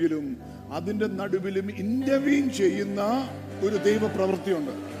ശക്തമായിട്ടുണ്ടെങ്കിലും അതിന്റെ നടുവിലും ഇന്റർവീൻ ചെയ്യുന്ന ഒരു ദൈവ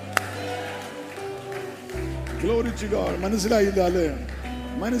പ്രവൃത്തിയുണ്ട്. Glory to God. മനസ്സിലായില്ല അല്ലേ?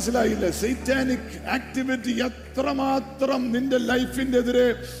 മനസ്സിലായില്ല. Satanic activity എത്രമാത്രം നിന്റെ ലൈഫിന്റെ എതിരെ,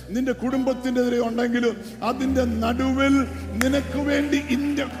 നിന്റെ കുടുംബത്തിന്റെ എതിരെ ഉണ്ടെങ്കിലും അതിന്റെ നടുവിൽ നിനക്ക് വേണ്ടി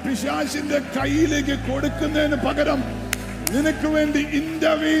പിശാചിന്റെ കയ്യിലേക്ക് കൊടുക്കുന്നതിന് പകരം നിനക്ക് വേണ്ടി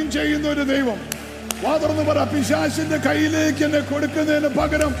ഇന്റർവീൻ ചെയ്യുന്ന ഒരു ദൈവം. വാതുറന്ന് പറ, പിശാചിന്റെ കയ്യിലേക്ക് എന്നെ കൊടുക്കുന്നതിന്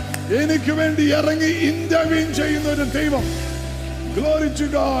പകരം എനിക്ക് വേണ്ടി ഇറങ്ങി ഇന്റർവീൻ ചെയ്യുന്ന ഒരു ദൈവം. Glory to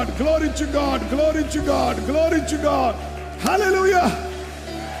God, glory to God, glory to God, glory to God. Hallelujah.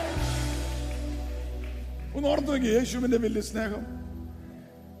 ഒന്ന് ഓർത്തു നോക്കി യേശുവിന്റെ വലിയ സ്നേഹം.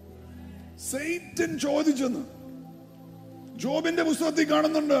 സൈറ്റൻ ചോദിച്ചെന്ന് ജോബിന്റെ പുസ്തകത്തിൽ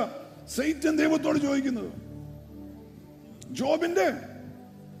കാണുന്നുണ്ട്. സൈറ്റൻ ദൈവത്തോട് ചോദിക്കുന്നത്. ജോബിന്റെ,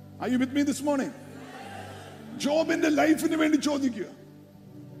 are you with me this morning? ജോബിന്റെ ലൈഫിന് വേണ്ടി ചോദിക്കുക.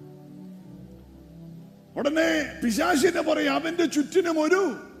 ഉടനെ പിശാചിനെ പറയും, അവന്റെ ചുറ്റിനും ഒരു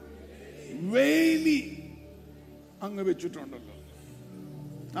വേലി അങ്ങ് വെച്ചിട്ടുണ്ടല്ലോ.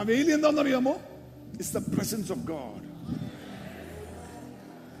 ആ വേലി എന്താണെന്നറിയാമോ? It's the presence of God.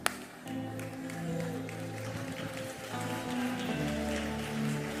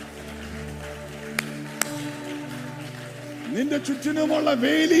 നിന്റെ ചുറ്റിനുമുള്ള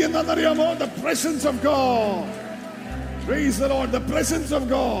വേലി എന്താണെന്നറിയാമോ? The presence of God. Praise the Lord. The presence of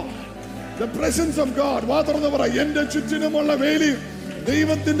God. The presence of God. വാ തുറന്ന് പറ, എന്റെ ചുറ്റിനുമുള്ള വേലി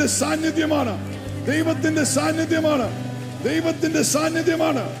ദൈവത്തിന്റെ സാന്നിധ്യമാണ്. ദൈവത്തിന്റെ സാന്നിധ്യമാണ്. ദൈവത്തിന്റെ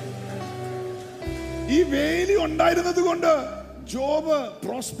സാന്നിധ്യമാണ്. ഈ വേലി ഉണ്ടായിരുന്നത് കൊണ്ട് ജോബ്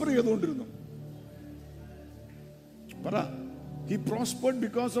പ്രോസ്പർ ചെയ്തുകൊണ്ടിരുന്നു. പറ, he prospered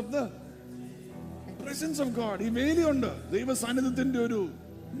because of the presence of God. ഈ വേലിയുണ്ട്, ദൈവ സാന്നിധ്യത്തിന്റെ ഒരു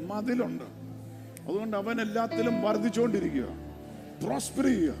മതിലുണ്ട്. അതുകൊണ്ട് അവൻ എല്ലാത്തിലും വർദ്ധിച്ചുകൊണ്ടിരിക്കുക, പ്രോസ്പർ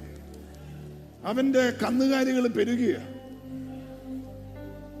ചെയ്യുക. അവന്റെ കന്നുകാലികൾ പെരുകുക.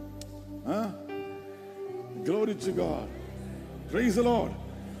 Glory to God. Praise the Lord.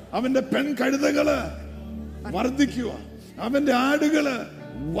 അവന്റെ പെൺകഴുതകള് വർദ്ധിക്കുക, അവന്റെ ആടുകള്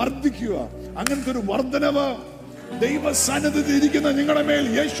വർദ്ധിക്കുക. അങ്ങനത്തെ ഒരു വർധനവ് ദൈവ സാന്നിധ്യത്തിൽ ഇരിക്കുന്ന നിങ്ങളുടെ മേൽ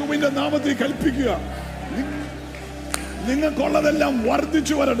യേശുവിന്റെ നാമത്തിൽ കൽപ്പിക്കുക. നിങ്ങൾക്കുള്ളതെല്ലാം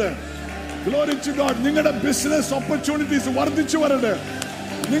വർദ്ധിച്ചു വരട്ടെ. Glory to God. നിങ്ങളുടെ ബിസിനസ് ഓപ്പർച്യൂണിറ്റീസ് വർദ്ധിച്ചു വരട്ടെ.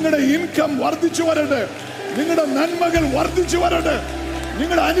 നിങ്ങളുടെ ഇൻകം വർദ്ധിച്ചു വരട്ടെ. നിങ്ങളുടെ നന്മകൾ വർദ്ധിച്ചു വരട്ടെ.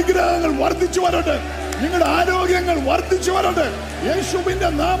 നിങ്ങളുടെ അനുഗ്രഹങ്ങൾ വർദ്ധിച്ചു വരട്ടെ. നിങ്ങളുടെ ആരോഗ്യങ്ങൾ വർദ്ധിച്ചു വരട്ടെ. യേശുവിന്റെ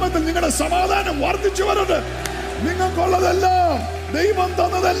നാമത്തിൽ നിങ്ങളുടെ സമാധാനം വർദ്ധിച്ചു വരട്ടെ. നിങ്ങൾക്കുള്ളതെല്ലാം, ദൈവം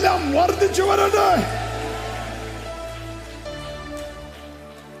തന്നതെല്ലാം വർദ്ധിച്ചു വരട്ടെ.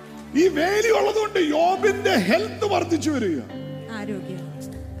 ഈ വേലി ഉള്ളതുകൊണ്ട് യോബിന്റെ ഹെൽത്ത് വർദ്ധിച്ചു വരിക.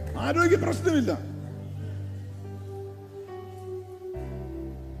 ആരോഗ്യ പ്രശ്നമില്ല.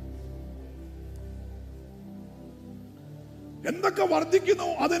 എന്തൊക്കെ വർദ്ധിക്കുന്നു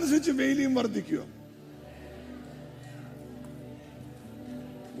അതനുസരിച്ച് വേലിയും വർദ്ധിക്കുക.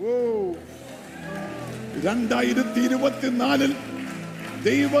 2024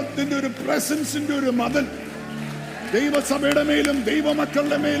 ദൈവത്തിന്റെ ഒരു പ്രസൻസിന്റെ ഒരു മതൽ ദൈവസഭയുടെ മേലും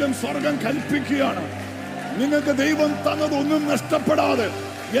ദൈവമക്കളുടെ മേലും സ്വർഗം കൽപ്പിക്കുകയാണ്. നിങ്ങൾക്ക് ദൈവം തന്നതൊന്നും നഷ്ടപ്പെടാതെ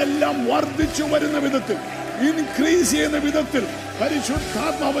എല്ലാം വർദ്ധിച്ചു വരുന്ന വിധത്തിൽ, ഇൻക്രീസ് ചെയ്യുന്ന വിധത്തിൽ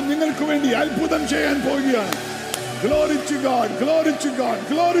പരിശുദ്ധാത്മാവ് നിങ്ങൾക്ക് വേണ്ടി അത്ഭുതം ചെയ്യാൻ പോവുകയാണ്. Glory to God, glory to God,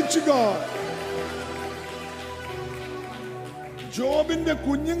 glory to God. ജോബിന്റെ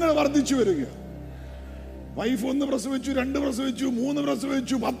കുഞ്ഞുങ്ങൾ വർദ്ധിച്ചു വരിക. വൈഫ് 1 പ്രസവിച്ചു, 2 പ്രസവിച്ചു, 3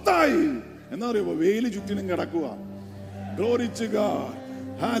 പ്രസവിച്ചു, 10 ആയി. എന്താ പറയുക? വേലി ചുറ്റിനും കിടക്കുക. Glory to God.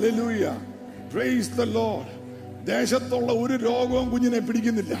 Hallelujah. Praise the Lord. ദേശത്തുള്ള ഒരു രോഗവും കുഞ്ഞിനെ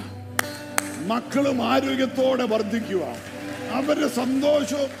പിടിക്കുന്നില്ല. മക്കളും ആരോഗ്യത്തോടെ വർദ്ധിക്കുക. അവരുടെ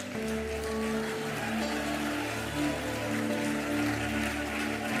സന്തോഷവും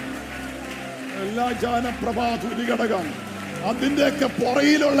എല്ലാ ജാനപ്രഭാതുരി ഘടകം അതിന്റെയൊക്കെ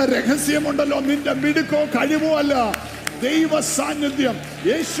പുറയിലുള്ള രഹസ്യമുണ്ടല്ലോ. നിന്റെ മിടുക്കോ കഴിവോ അല്ല, ദൈവ സാന്നിധ്യം,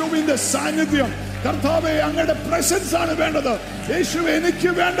 യേശുവിന്റെ സാന്നിധ്യം. കർത്താവേ, അങ്ങയുടെ പ്രസൻസ് ആണ് വേണ്ടത്. യേശുവേ, എനിക്ക്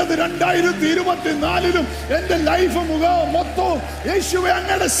വേണ്ടത് 2024 എന്റെ ലൈഫ് മൊത്തവും യേശുവേ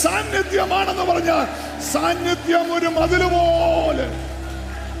അങ്ങയുടെ സാന്നിധ്യമാണെന്ന് പറഞ്ഞാൽ, സാന്നിധ്യം ഒരു മതില് പോലെ.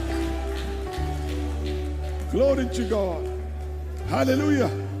 Glory to God.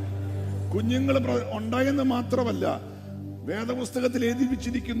 Hallelujah. കുഞ്ഞുങ്ങൾ ഉണ്ടായെന്ന് മാത്രമല്ല, വേദപുസ്തകത്തിൽ എഴുതി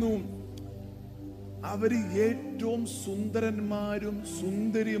വെച്ചിരിക്കുന്നു, അവര് ഏറ്റവും സുന്ദരന്മാരും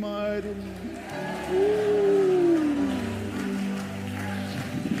സുന്ദരിമാരും.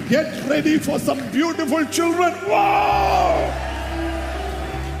 Get ready for some beautiful children. Wow!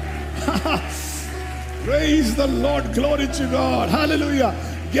 Praise the Lord. Glory to God. Hallelujah.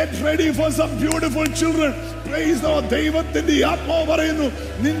 Get ready for some beautiful children. Praise the Lord. ദൈവത്തിന്റെ ആത്മാവ് പറയുന്നു,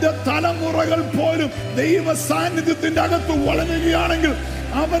 നിന്റെ തലമുറകൾ പോലും ദൈവ സാന്നിധ്യത്തിന്റെ അകത്ത് വളരുകയാണെങ്കിൽ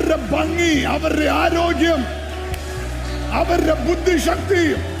അവരുടെ ഭംഗി, അവരുടെ ആരോഗ്യം, അവരുടെ ബുദ്ധിശക്തി,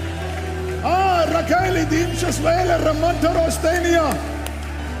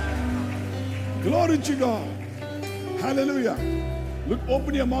 Glory to God. Hallelujah. Look,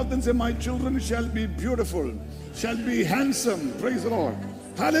 open your mouth and say, my children shall be beautiful, shall be handsome. Praise the Lord.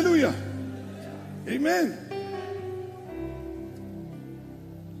 Hallelujah. Amen.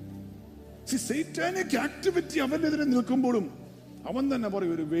 See, satanic activity അവനെതിരെ നിൽക്കുമ്പോഴും അവൻ തന്നെ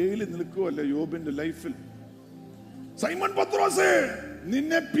പറയും, ഒരു വെയിൽ നിൽക്കുമല്ലേ യോബിന്റെ ലൈഫിൽ. സൈമൺ പത്രോസേ,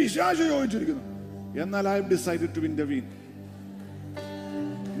 നിന്നെ പിശാച് ചോദിച്ചിരിക്കുന്നു, എന്നാൽ I have decided to intervene.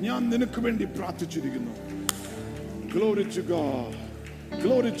 ഞാൻ നിനക്ക് വേണ്ടി പ്രാർത്ഥിച്ചിരിക്കുന്നു. Glory to God.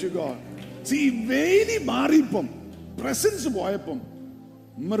 Glory to God. See, വെയിലി മാറിയപ്പം, presence പോയപ്പം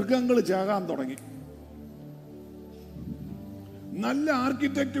മൃഗങ്ങൾ ചാകാൻ തുടങ്ങി. നല്ല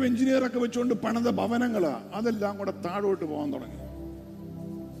ആർക്കിടെക്റ്റും എഞ്ചിനീയറൊക്കെ വെച്ചുകൊണ്ട് പണിത ഭവനങ്ങളാ, അതെല്ലാം കൂടെ താഴോട്ട് പോകാൻ തുടങ്ങി.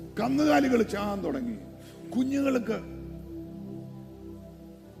 കന്നുകാലികൾ ചാകാൻ തുടങ്ങി. കുഞ്ഞുങ്ങൾക്ക്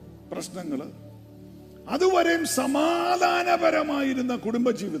പ്രശ്നങ്ങള്. അതുവരെയും സമാധാനപരമായിരുന്ന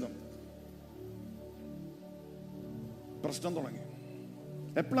കുടുംബജീവിതം പ്രശ്നം തുടങ്ങി.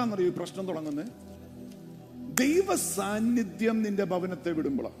 എപ്പോഴാണെന്നറിയോ പ്രശ്നം തുടങ്ങുന്നത്? ദൈവ സാന്നിധ്യം നിന്റെ ഭവനത്തെ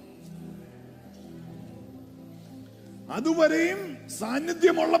വിടുമ്പോഴാണ്. അതുവരെയും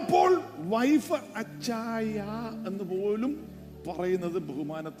സാന്നിധ്യമുള്ളപ്പോൾ വൈഫ് അച്ചായ എന്ന് പോലും പറയുന്നത്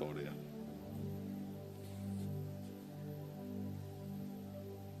ബഹുമാനത്തോടെയാണ്.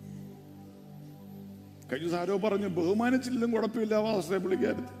 കഴിഞ്ഞ ആരോ പറഞ്ഞു, ബഹുമാനിച്ചില്ലെങ്കിലും കുഴപ്പമില്ല വാസത്തെ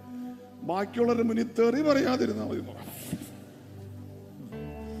വിളിക്കരുത്, ബാക്കിയുള്ളവരുടെ മുന്നിൽ തെറി പറയാതിരുന്നാൽ മതി.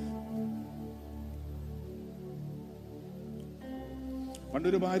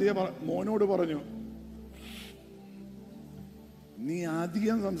 പണ്ടൊരു ഭാര്യ മോനോട് പറഞ്ഞു, നീ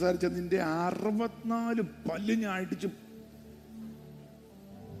അധികം സംസാരിച്ച നിന്റെ 64 പല്ല് ഞാൻ അടിച്ചു.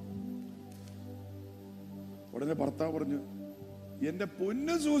 ഉടനെ ഭർത്താവ് പറഞ്ഞു, എന്റെ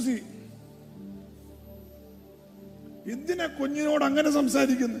പൊന്നു സൂസി, എന്തിനാ കുഞ്ഞിനോട് അങ്ങനെ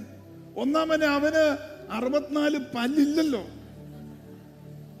സംസാരിക്കുന്നത്? ഒന്നാമനെ അവന് 64 പല്ലില്ലല്ലോ.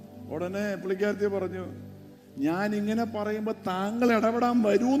 ഉടനെ പുള്ളിക്കാരത്തി പറഞ്ഞു, ഞാൻ ഇങ്ങനെ പറയുമ്പോ താങ്കൾ ഇടപെടാൻ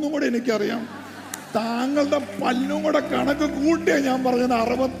വരുമെന്നും കൂടെ എനിക്കറിയാം, താങ്കളുടെ പല്ലും കൂടെ കണക്ക് കൂട്ടിയാ ഞാൻ പറഞ്ഞത്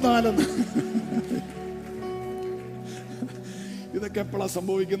 64. ഇതൊക്കെ എപ്പോഴാ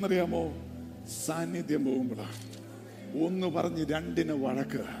സംഭവിക്കുന്നറിയാമോ? സാന്നിധ്യം പോകുമ്പോഴാണ്. ഒന്ന് പറഞ്ഞ് രണ്ടിന്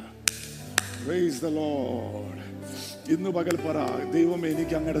വഴക്ക്. Praise the Lord. ഇന്ന് പകൽ പറ, ദൈവമേ,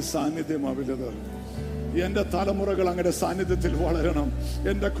 എനിക്ക് അങ്ങയുടെ സാന്നിധ്യമാവില്ലത്. എന്റെ തലമുറകൾ അങ്ങയുടെ സാന്നിധ്യത്തിൽ വളരണം.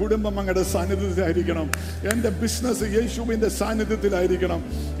 എന്റെ കുടുംബം അങ്ങയുടെ സാന്നിധ്യത്തിലായിരിക്കണം. എന്റെ ബിസിനസ് യേശുവിന്റെ സാന്നിധ്യത്തിലായിരിക്കണം.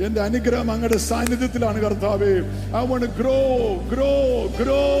 എന്റെ അനുഗ്രഹം അങ്ങയുടെ സാന്നിധ്യത്തിലാണ് കർത്താവേ. I want to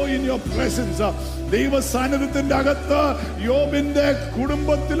grow in your presence. ദൈവ സാന്നിധ്യത്തിന്റെ അകത്ത് യോബിന്റെ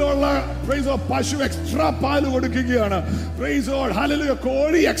കുടുംബത്തിലുള്ള പശു എക്സ്ട്രാ പാല് കൊടുക്കുകയാണ്. ഹല്ലേലൂയ.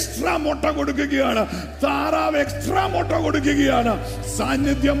 കോഴി എക്സ്ട്രാ മുട്ട കൊടുക്കുകയാണ്. താറാവ് എക്സ്ട്രാ മുട്ട കൊടുക്കുകയാണ്.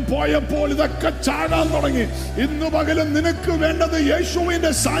 സാന്നിധ്യം പോയപ്പോൾ ഇതൊക്കെ ചാടാൻ തുടങ്ങി. ഇന്നു പകലും നിനക്ക് വേണ്ടത്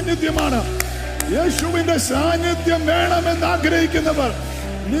യേശുവിന്റെ സാന്നിധ്യമാണ്. യേശുവിന്റെ സാന്നിധ്യം വേണമെന്ന് ആഗ്രഹിക്കുന്നവർ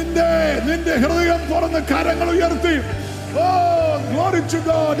നിന്റെ ഹൃദയം തുറന്ന് കരങ്ങൾ ഉയർത്തി. Oh, glory to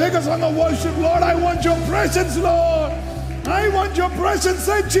God. Take a song of worship. Lord, I want your presence, Lord. I want your presence.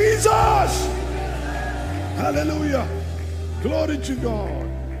 Say Jesus. Hallelujah. Glory to God.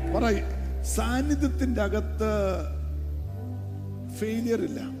 സാന്നിധ്യത്തിന്റെ അകത്ത് ഫെയിലിയർ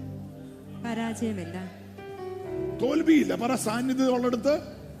ഇല്ല, പരാജയമില്ല, തോൽവിയില്ല. പറ, സാന്നിധ്യം ഉള്ളിടത്ത്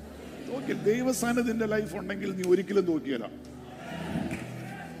ദൈവ സാന്നിധ്യത്തിന്റെ ലൈഫ് ഉണ്ടെങ്കിൽ നീ ഒരിക്കലും തോക്കിയല്ല.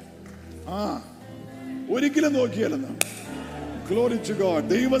 ഒരിക്കലും തോക്കിയല്ലെന്ന്. Glory to God.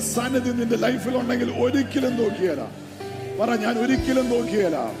 ദൈവ സാന്നിധ്യം നിന്റെ ലൈഫിൽ ഉണ്ടെങ്കിൽ ഒരിക്കലും തോക്കിയല്ല. പറ, ഞാൻ ഒരിക്കലും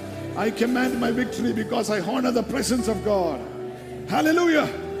തോക്കിയല്ല. I command my victory because I honor the presence of God. Hallelujah.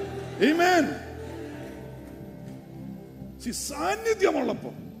 Amen.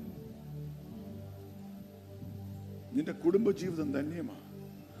 സാന്നിധ്യമുള്ളപ്പോ നിന്റെ കുടുംബജീവിതം ധന്യമാണ്.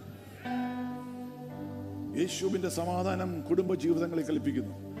 യേശുവിന്റെ സമാധാനം കുടുംബജീവിതങ്ങളിൽ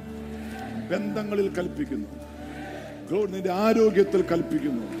കൽപ്പിക്കുന്നു, ബന്ധങ്ങളിൽ കൽപ്പിക്കുന്നു, നിന്റെ ആരോഗ്യത്തിൽ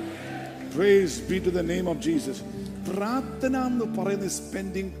കൽപ്പിക്കുന്നു. Praise be to the name of Jesus. പ്രാർത്ഥന എന്ന് പറയുന്നത്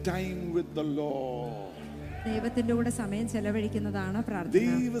spending time with the Lord. ദൈവത്തിന്റെ കൂടെ സമയം ചെലവഴിക്കുന്നതാണ് പ്രാർത്ഥന.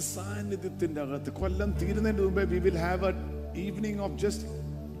 ദൈവ സാന്നിധ്യത്തിന്റെ അകത്ത് കൊല്ലം തീരുന്നതിന് മുമ്പേ we will have an evening of just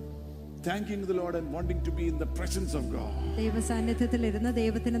thanking the Lord and wanting to be in the presence of God. ദൈവ സാന്നിധ്യത്തിൽ ഇരുന്ന്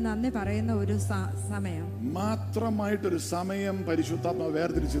ദൈവത്തിന് നന്ദി പറയുന്ന ഒരു സമയം മാത്രമായിട്ടൊരു സമയം പരിശുദ്ധാത്മാവ്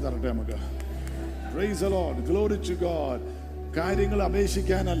വേർതിരിച്ച് തരട്ടെ നമുക്ക്. Praise the Lord. Glory to God. കാര്യങ്ങൾ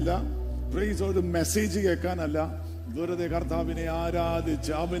അപേക്ഷിക്കാനല്ല, praise the Lord, മെസ്സേജ് കേൾക്കാനല്ല, വെറുതെ കർത്താവിനെ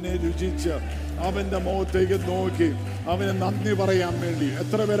ആരാധിച്ച് അവനെ രുചിച്ച് അവന്റെ മുഖത്തേക്ക് നോക്കി അവനെ നന്ദി പറയാൻ വേണ്ടി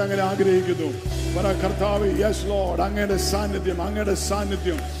എത്ര പേര് അങ്ങനെ ആഗ്രഹിക്കുന്നു? പറ, കർത്താവ്, യെസ് ലോർഡ്, അങ്ങയുടെ സാന്നിധ്യം, അങ്ങയുടെ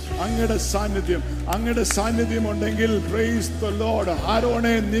സാന്നിധ്യം, അങ്ങയുടെ സാന്നിധ്യം, അങ്ങയുടെ സാന്നിധ്യം ഉണ്ടെങ്കിൽ പ്രൈസ് ദി ലോർഡ്.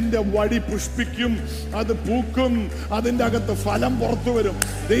 ആരോണെ, നിന്റെ വഴി പുഷ്പിക്കും, അത് പൂക്കും, അതിന്റെ അകത്ത് ഫലം പുറത്തു വരും.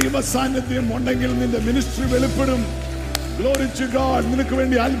 ദൈവ സാന്നിധ്യം ഉണ്ടെങ്കിൽ നിന്റെ മിനിസ്ട്രി വെളിപ്പെടും. Glory to God. നിനക്ക്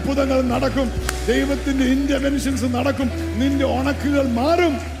വേണ്ടി അത്ഭുതങ്ങൾ നടക്കും, ദൈവത്തിന്റെ ഇന്റർവെൻഷൻസ് നടക്കും, നിന്റെ ഉണക്കുകൾ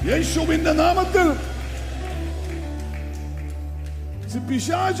മാറും യേശുവിന്റെ നാമത്തിൽ.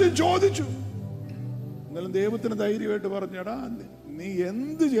 പിശാച് ചോദിച്ചു, എന്നാലും ദൈവത്തിന് ധൈര്യമായിട്ട് പറഞ്ഞടാ, നീ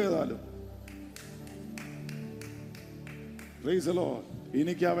എന്ത് ചെയ്താലും Praise the Lord.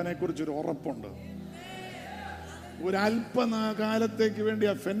 എനിക്ക് അവനെ കുറിച്ചൊരു ഉറപ്പുണ്ട്. ഒരു അല്പകാലത്തേക്ക് വേണ്ടി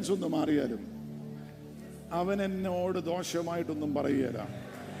ആ ഫെൻസ് ഒന്ന് മാറിയാലും അവൻ എന്നോട് ദോഷമായിട്ടൊന്നും പറയുകയില്ല.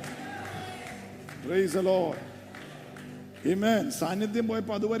 Praise the Lord. Amen. സാന്നിധ്യം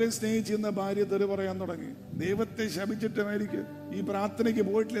പോയപ്പോ അതുവരെ സ്നേഹിച്ചിരുന്ന ഭാര്യ തെറി പറയാൻ തുടങ്ങി. ദൈവത്തെ ശപിച്ചിട്ടുമായിരിക്കും ഈ പ്രാർത്ഥനയ്ക്ക്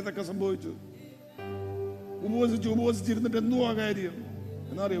പോയിട്ടില്ല ഇതൊക്കെ സംഭവിച്ചു. ഉപവസിച്ചിരുന്നിട്ട് എന്തുവാ കാര്യം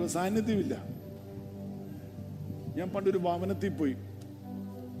എന്താ പറയുക? സാന്നിധ്യമില്ല. ഞാൻ പണ്ടൊരു ഭവനത്തിൽ പോയി,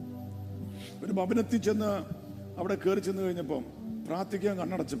 ഒരു ഭവനത്തിൽ ചെന്ന് അവിടെ കയറി ചെന്ന് കഴിഞ്ഞപ്പം പ്രാർത്ഥിക്കാൻ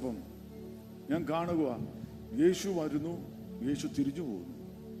കണ്ണടച്ചപ്പം ഞാൻ കാണുക യേശു വരുന്നു, യേശു തിരിച്ചു പോകുന്നു.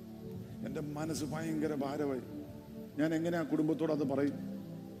 എൻ്റെ മനസ്സ് ഭയങ്കര ഭാരമായി. ഞാൻ എങ്ങനെയാ കുടുംബത്തോട് അത് പറയും?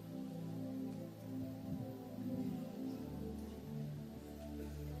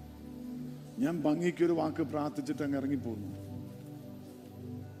 ഞാൻ ഭംഗിക്കൊരു വാക്ക് പ്രാർത്ഥിച്ചിട്ട് അങ്ങ് ഇറങ്ങിപ്പോന്നു.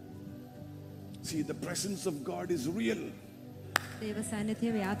 See, the presence of God is real.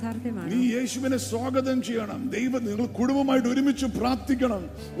 ദൈവസാന്നിധ്യം യാഥാർത്ഥ്യമാണ്. നീ യേശുവിനെ സ്വാഗതം ചെയ്യണം. നിങ്ങൾ കുടുംബമായിട്ട് ഒരുമിച്ച് പ്രാർത്ഥിക്കണം,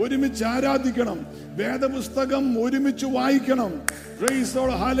 ഒരുമിച്ച് ആരാധിക്കണം, വേദപുസ്തകം ഒരുമിച്ച് വായിക്കണം. Praise the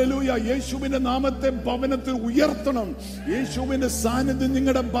Lord. Hallelujah. യേശുവിന്റെ നാമത്തെ ഭവനത്തിൽ ഉയർത്തണം. യേശുവിന്റെ സാന്നിധ്യം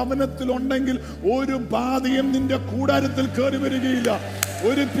നിങ്ങളുടെ ഭവനത്തിൽ ഉണ്ടെങ്കിൽ ഒരു ബാധയും നിന്റെ കൂടാരത്തിൽ കയറി വരികയില്ല.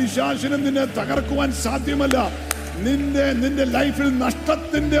 ഒരു പിശാചിനും നിന്നെ തകർക്കുവാൻ സാധ്യമല്ല. നിന്റെ ലൈഫിൽ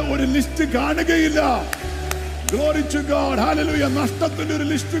നഷ്ടത്തിന്റെ ഒരു ലിസ്റ്റ് കാണുകയില്ല. Glory to God. Hallelujah. നഷ്ടത്തിന്റെ ഒരു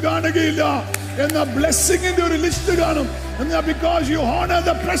ലിസ്റ്റ് കാണുകയില്ല, എന്നാൽ ബ്ലെസ്സിങ്ങിന്റെ ഒരു ലിസ്റ്റ് കാണും. എന്നാൽ because you honor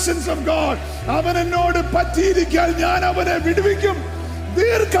the presence of God, അവൻ എന്നോട് പറ്റിയിരിക്കാൻ ഞാൻ അവനെ വിടുവിക്കും.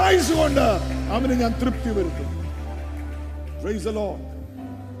 ദീർഘായുസ് കൊണ്ട് അവന് ഞാൻ തൃപ്തി വരുത്തും. Praise the Lord.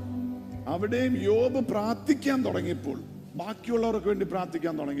 അവിടെയും യോബ് പ്രാർത്ഥിക്കാൻ തുടങ്ങിയപ്പോൾ, ബാക്കിയുള്ളവർക്ക് വേണ്ടി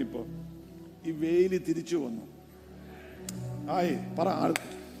പ്രാർത്ഥിക്കാൻ തുടങ്ങിയപ്പോൾ ഈ വേലി തിരിച്ചു വന്നു. പറ,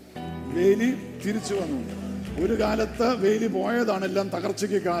 വേലി തിരിച്ചു വന്നു. ഒരു കാലത്ത് വേലി പോയതാണ് എല്ലാം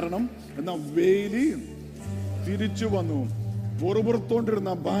തകർച്ചയ്ക്ക് കാരണം. എന്നാൽ വേലി തിരിച്ചു വന്നു.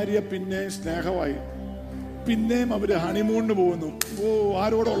 പുറപുറത്തോണ്ടിരുന്ന ഭാര്യ പിന്നെ സ്നേഹമായി. പിന്നെയും അവര് ഹണിമൂണിന് പോകുന്നു.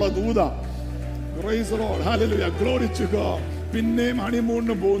 ആരോടുള്ള ദൂത. Praise the Lord. Hallelujah. Glory to God. പിന്നെയും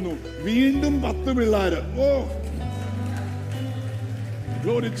ഹണിമൂണിന് പോകുന്നു. വീണ്ടും 10 പിള്ളേര്.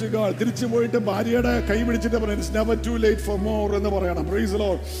 Glory to God. തിരിച്ചു പോയിട്ട് ഭാര്യയുടെ കൈ പിടിച്ചിട്ട് പറയണം, it's never too late for more എന്ന് പറയണം. Praise the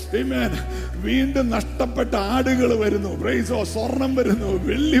Lord. Amen. വീണ്ടും നഷ്ടപ്പെട്ട ആടുകൾ വരുന്നു. Praise the Lord. സ്വർണം വരുന്നു,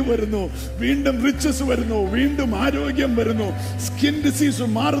 വെള്ളി വരുന്നു, വീണ്ടും റിച്ചസ് വരുന്നു, വീണ്ടും ആരോഗ്യം വരുന്നു, സ്കിൻ ഡിസീസ്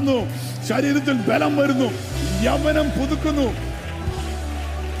മാറുന്നു, ശരീരത്തിൽ ബലം വരുന്നു, യൗവനം പുതുക്കുന്നു.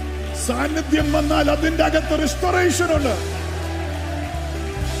 സാന്നിധ്യം വന്നാൽ അതിന്റെ അകത്ത് റിസ്റ്റോറേഷൻ ഉണ്ട്.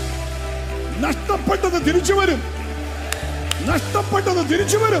 നഷ്ടപ്പെട്ടത് തിരിച്ചു വരും. നഷ്ടപ്പെട്ടത്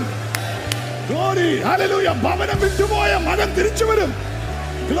തിരിച്ചു വരും. Glory, hallelujah. ഭവനം വിട്ടുപോയ മകൻ തിരിച്ചു വരും.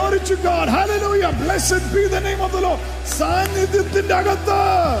 Glory to God, hallelujah. Blessed be the name of the Lord. സാന്നിധ്യത്തിന്റെ അകത്ത്.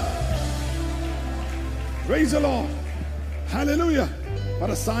 Praise the Lord, hallelujah.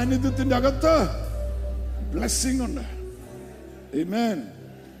 പറ, സാന്നിധ്യത്തിന്റെ അകത്ത് ബ്ലെസ്സിംഗ് ഉണ്ട്. Amen.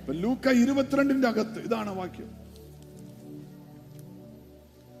 ലൂക്ക 22 അകത്ത് ഇതാണ് വാക്യം.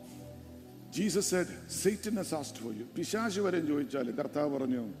 Jesus said, Satan has asked for you. പിശാച് വരെ ചോദിച്ചാൽ കർത്താവ്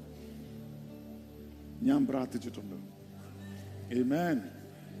പറഞ്ഞു, ഞാൻ പ്രാർത്ഥിച്ചിട്ടുണ്ട്. Amen.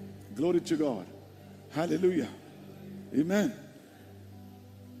 Glory to God. Hallelujah. Amen.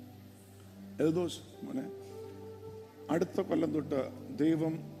 അടുത്ത കൊല്ലം തൊട്ട്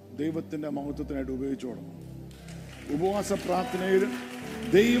ദൈവത്തിന്റെ മഹത്വത്തിനായിട്ട് ഉപയോഗിച്ചോണം. ഉപവാസ പ്രാർത്ഥനയിൽ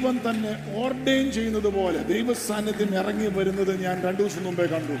ദൈവം തന്നെ ഓർഡൈൻ ചെയ്യുന്നത് പോലെ ദൈവ സാന്നിധ്യം ഇറങ്ങി വരുന്നത് ഞാൻ 2 ദിവസം മുമ്പേ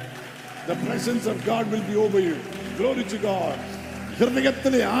കണ്ടു. The presence of God will be over you. Glory to God.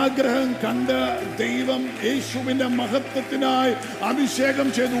 ഹൃദയത്തിലെ ആഗ്രഹം കണ്ട് ദൈവം യേശുവിന്റെ മഹത്വത്തിനായി അഭിഷേകം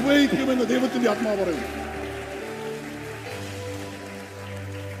ചെയ്ത് ഉപയോഗിക്കുമെന്ന് ദൈവത്തിന്റെ ആത്മാവ് പറയും.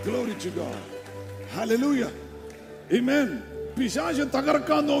 Glory to God. Hallelujah. Amen. പിശാച്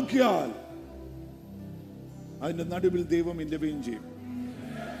തകർക്കാൻ നോക്കിയാൽ അതിന്റെ നടുവിൽ ദൈവം ഇന്റർവീൻ ചെയ്യും.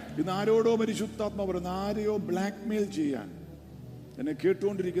 ഇന്ന് ആരോടോ പരിശുദ്ധാത്മാവ് പറയുന്ന, ആരെയോ ബ്ലാക്ക്മെയിൽ ചെയ്യാൻ, എന്നെ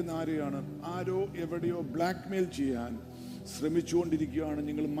കേട്ടുകൊണ്ടിരിക്കുന്ന ആരോ എവിടെയോ ബ്ലാക്ക്മെയിൽ ചെയ്യാൻ ശ്രമിച്ചുകൊണ്ടിരിക്കുകയാണ്.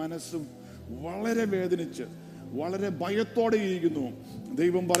 നിങ്ങൾ മനസ്സും വളരെ വേദനിച്ച് വളരെ ഭയത്തോടെ ഇരിക്കുന്നു.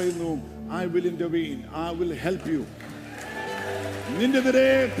 ദൈവം പറയുന്നു, I will intervene, I will help you. നിന്റെതിരെ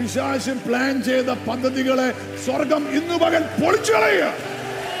പിശാച് പ്ലാൻ ചെയ്ത പദ്ധതികളെ സ്വർഗം ഇന്നു പകൽ പൊളിച്ചു കളയുക.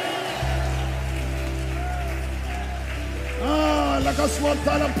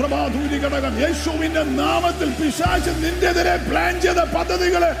 യേശുവിന്റെ നാമത്തിൽ പിശാച് നിന്റെതിരെ പ്ലാൻ ചെയ്ത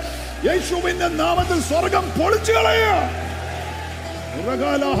പദ്ധതികളെ യേശുവിന്റെ നാമത്തിൽ സ്വർഗം പൊളിച്ചു കളയുക.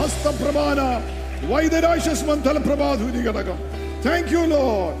 Thank you,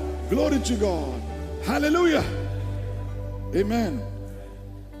 Lord. Glory to God. Hallelujah. Amen.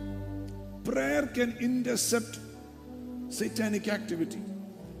 Prayer can intercept satanic activity.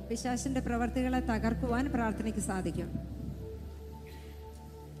 പിശാചിന്റെ പ്രവർത്തികളെ തകർക്കുവാൻ പ്രാർത്ഥനയ്ക്ക് സാധിക്കും.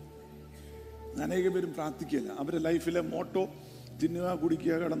 അനേക പേരും പ്രാർത്ഥിക്കില്ല. അവരുടെ ലൈഫിലെ മോട്ടോ തിന്നുക,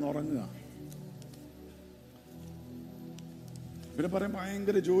 കുടിക്കുക, കിടന്നുറങ്ങുക. പിന്നെ പറയാൻ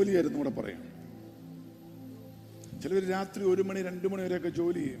ഭയങ്കര ജോലിയായിരുന്നു ഇവിടെ പറയാം. ചിലവർ രാത്രി 1 മണി 2 മണി വരെയൊക്കെ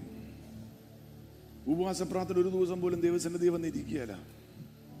ജോലി ചെയ്യും. ഉപവാസ പ്രാർത്ഥന 1 ദിവസം പോലും ദൈവസന്നിധി വന്നിരിക്കുകയല്ല.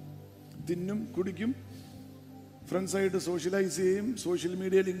 തിന്നും കുടിക്കും, ഫ്രണ്ട്സായിട്ട് സോഷ്യലൈസ് ചെയ്യും, സോഷ്യൽ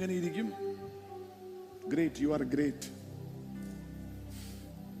മീഡിയയിൽ ഇങ്ങനെ ഇരിക്കും. Great, you are great.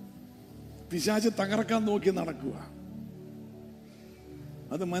 പിശാച് തകർക്കാൻ നോക്കി നടക്കുക.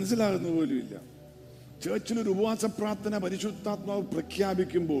 അത് മനസ്സിലാകുന്ന പോലുമില്ല. ചേർച്ചിലൊരു ഉപവാസ പ്രാർത്ഥന പരിശുദ്ധാത്മാവ്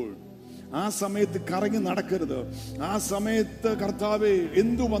പ്രഖ്യാപിക്കുമ്പോൾ ആ സമയത്ത് കറങ്ങി നടക്കരുത്. ആ സമയത്ത് കർത്താവേ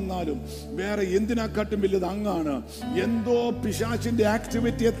എന്തു വന്നാലും വേറെ എന്തിനാക്കാട്ടും വലുത് അങ്ങാണ്. എന്തോ പിശാചിന്റെ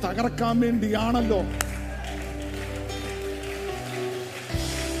ആക്ടിവിറ്റിയെ തകർക്കാൻ വേണ്ടിയാണല്ലോ.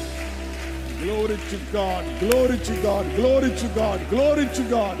 Glory to God, glory to God, glory to God, glory to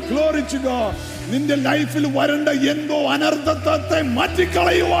God, glory to God. നിന്റെ ലൈഫിൽ വരേണ്ട എന്തോ അനർത്ഥത്തെ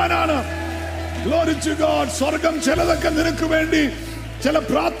മാറ്റിക്കളയുവാനാണ്. Glory to God. സ്വർഗം ചിലതൊക്കെ നിനക്ക് വേണ്ടി ചില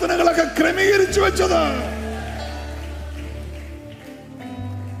പ്രാർത്ഥനകളൊക്കെ ക്രമീകരിച്ചു വെച്ചത്.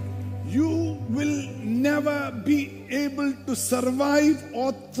 You will never be able to survive or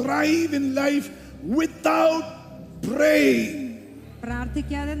thrive in life without praying.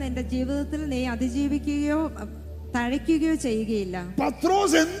 പ്രാർത്ഥിക്കാതെ നിന്റെ ജീവിതത്തിൽ നീ അതിജീവിക്കുകയോ തഴയ്ക്കുകയോ ചെയ്യുകയില്ല.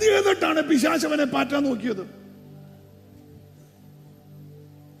 പത്രോസ് എന്ത് ചെയ്തിട്ടാണ് പിശാച് അവനെ പാറ്റാൻ നോക്കിയത്?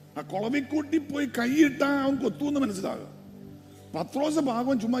 ആ കുളവിക്കൂട്ടി പോയി കൈയിട്ടാ അവൻ കൊത്തൂന്ന് മനസ്സിലാകുക. പത്രോസ്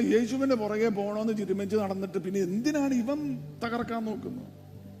ഭാഗം ചുമ്മാ യേശുവിന്റെ പുറകെ പോകണമെന്ന് ചിരുമിച്ച് നടന്നിട്ട് പിന്നെ എന്തിനാണ് ഇവൻ തകർക്കാൻ നോക്കുന്നത്?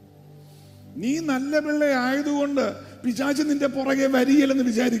 നീ നല്ല പിള്ള ആയതുകൊണ്ട് പിശാച് നിന്റെ പുറകെ വരികയില്ലെന്ന്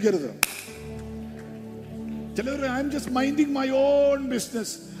വിചാരിക്കരുത്. ചിലർ I am just minding my own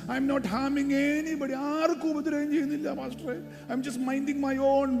business, I am not ഹാർമിങ് anybody. ആർക്കും ഉപദ്രവം ചെയ്യുന്നില്ല പാസ്റ്ററെ, I am just minding my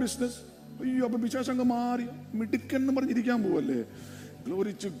own business. അയ്യോ, അപ്പൊ പിശാച് അങ്ങ് മാറി മിടുക്കൻ എന്ന് പറഞ്ഞിരിക്കാൻ പോവല്ലേ?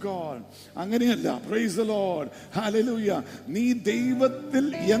 Glory to God. അങ്ങനെയല്ല. Praise the Lord. Hallelujah. നീ ദൈവത്തിൽ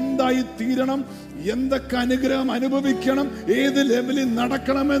എന്തായി തീരണം, എന്തൊക്കെ അനുഗ്രഹം അനുഭവിക്കണം, ഏത് ലെവലിൽ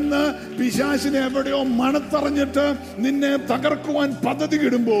നടക്കണമെന്ന് പിശാചിനെ എവിടെയോ മണത്തറിഞ്ഞിട്ട് നിന്നെ തകർക്കുവാൻ പദ്ധതി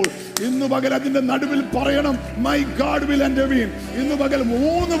ഇടുമ്പോൾ ഇന്നു പകൽ അതിന്റെ നടുവിൽ പറയണം, മൈ ഗാഡ് വിൽ ഇന്റർവീൻ. ഇന്നു പകൽ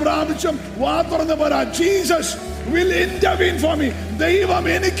 3 പ്രാവശ്യം വാ തുറന്ന് പറ, Jesus will intervene for me. ദൈവം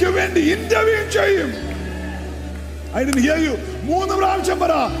എനിക്ക് വേണ്ടി ഇന്റർവീൻ ചെയ്യും. I didn't hear you. 3 പ്രാവശ്യം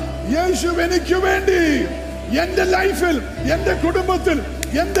പറ, യേശു എനിക്ക് വേണ്ടി എന്റെ ലൈഫിൽ, എന്റെ കുടുംബത്തിൽ,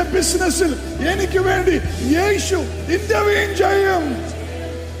 എന്റെ ബിസിനസ്സിൽ എനിക്ക് വേണ്ടി യേശു ഇന്റർവീൻ ചെയ്യും.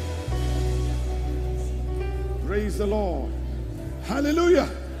 Praise the Lord. Hallelujah.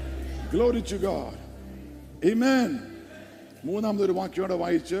 Glory to God. Amen. മൂന്നാമതൊരു വാക്യോടെ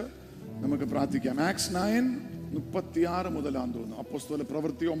വായിച്ച് നമുക്ക് പ്രാർത്ഥിക്കാം. ആക്സ് 9:36 മുതലാന്ന് തോന്നുന്നു. അപ്പോസ്തല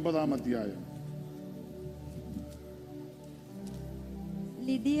പ്രവൃത്തി 9-ാം അധ്യായം.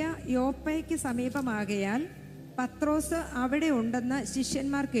 ലിഡിയ യോപ്പയ്ക്ക് സമീപമാകയാൽ പത്രോസ് അവിടെ ഉണ്ടെന്ന്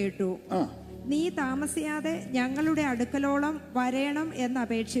ശിഷ്യന്മാർ കേട്ടു. നീ താമസിയാതെ ഞങ്ങളുടെ അടുക്കലോളം വരേണം എന്ന്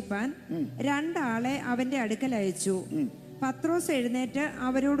അപേക്ഷിപ്പാൻ 2 ആളെ അവന്റെ അടുക്കൽ അയച്ചു. പത്രോസ് എഴുന്നേറ്റ്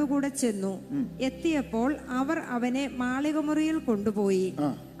അവരോടുകൂടെ ചെന്നു. എത്തിയപ്പോൾ അവർ അവനെ മാളികമുറിയിൽ കൊണ്ടുപോയി.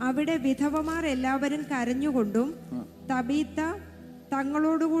 അവിടെ വിധവമാർ എല്ലാവരും കരഞ്ഞുകൊണ്ടും തബീത്ത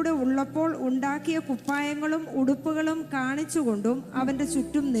തങ്ങളോടുകൂടെ ഉള്ളപ്പോൾ ഉണ്ടാക്കിയ കുപ്പായങ്ങളും ഉടുപ്പുകളും കാണിച്ചുകൊണ്ടും അവന്റെ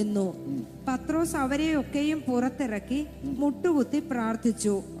ചുറ്റും നിന്നു. പത്രോസ് അവരെയൊക്കെയും പുറത്തിറക്കി മുട്ടുകുത്തി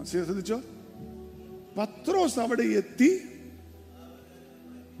പ്രാർത്ഥിച്ചു. പത്രോസ് അവിടെ എത്തി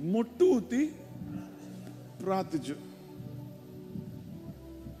മുട്ടുകുത്തി പ്രാർത്ഥിച്ചു.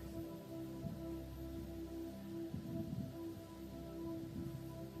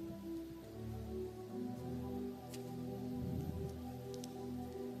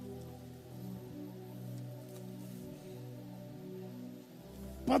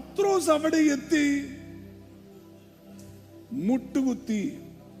 പത്രോസ് അവിടെ എത്തി മുട്ടുകുത്തി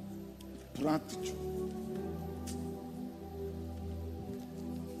പ്രാർത്ഥിച്ചു.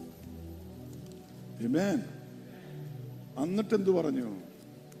 എന്നിട്ട് എന്തു പറഞ്ഞു?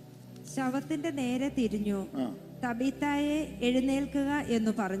 ശവത്തിന്റെ നേരെ തിരിഞ്ഞു തബീത്തായെ എഴുന്നേൽക്കുക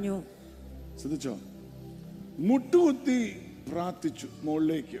എന്ന് പറഞ്ഞു. ശ്രദ്ധിച്ചോ? മുട്ടുകുത്തി പ്രാർത്ഥിച്ചു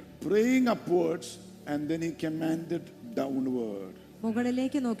മുകളിലേക്ക്. praying upwards and then he commanded downward.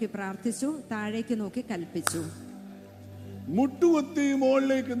 മുകളിലേക്ക് നോക്കി പ്രാർത്ഥിച്ചു, താഴേക്ക് നോക്കി കൽപ്പിച്ചു. മുട്ടുകുത്തി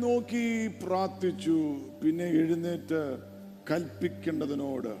മുകളിലേക്ക് നോക്കി പ്രാർത്ഥിച്ചു, പിന്നെ എഴുന്നേറ്റ്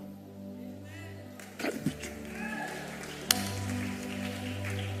കൽപ്പിക്കേണ്ടതിനോട് കൽപ്പിച്ചു.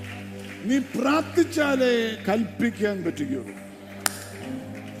 നീ പ്രാർത്ഥിച്ചാലേ കൽപ്പിക്കാൻ പറ്റുകയുള്ളൂ.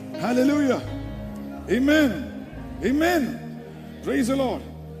 Hallelujah. Amen. Amen. Price the Lord.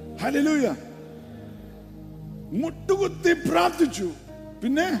 Hallelujah. മുട്ടുകുത്തി പ്രാർത്ഥിച്ചു,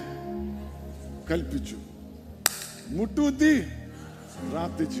 പിന്നെ കൽപ്പിച്ചു. മുട്ടുകുത്തി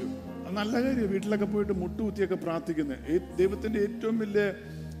പ്രാർത്ഥിച്ചു. നല്ല കാര്യം. വീട്ടിലൊക്കെ പോയിട്ട് മുട്ടുകുത്തിയൊക്കെ പ്രാർത്ഥിക്കുന്നത് ദൈവത്തിന്റെ ഏറ്റവും വലിയ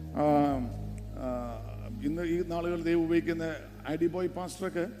ഇന്ന് ഈ നാളുകൾ ദൈവം ഉപയോഗിക്കുന്ന അഡിബോയ്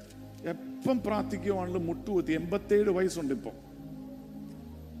പാസ്റ്ററൊക്കെ എപ്പം പ്രാർത്ഥിക്കുവാണെങ്കിലും മുട്ടുകുത്തി. 87 വയസ്സുണ്ട് ഇപ്പം.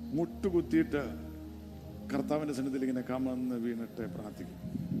 മുട്ടുകുത്തിയിട്ട് കർത്താവിന്റെ സന്നിധിയിൽ ഇങ്ങനെ കമന്ന് വീണിട്ട് പ്രാർത്ഥിക്കും.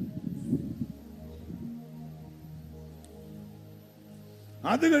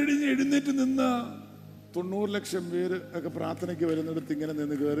 അത് കഴിഞ്ഞ് എഴുന്നേറ്റ് നിന്ന് 90 ലക്ഷം പേര് ഒക്കെ പ്രാർത്ഥനയ്ക്ക് വരുന്നിടത്ത് ഇങ്ങനെ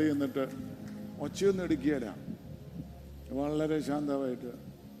നിന്ന് കയറി എന്നിട്ട് ഒച്ചയൊന്നും എടുക്കുകയില്ല. വളരെ ശാന്തമായിട്ട്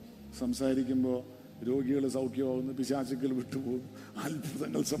സംസാരിക്കുമ്പോൾ രോഗികൾ സൗഖ്യമാകുന്നു, പിശാചുക്കൾ വിട്ടുപോകും,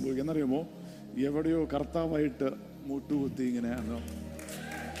 അത്ഭുതങ്ങൾ സംഭവിക്കും. എന്നറിയുമോ? എവിടെയോ കർത്താവായിട്ട് മുട്ടുകുത്തി ഇങ്ങനെയാണോ.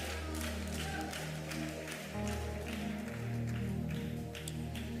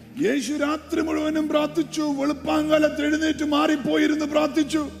 യേശു രാത്രി മുഴുവനും പ്രാർത്ഥിച്ചു. വെളുപ്പാങ്കാലത്ത് എഴുന്നേറ്റ് മാറിപ്പോയിരുന്നു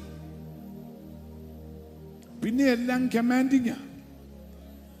പ്രാർത്ഥിച്ചു. പിന്നെ എല്ലാം കമാൻഡിങ്.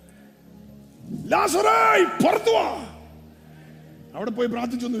 ലാസറായി പുറത്തു വാ. അവിടെ പോയി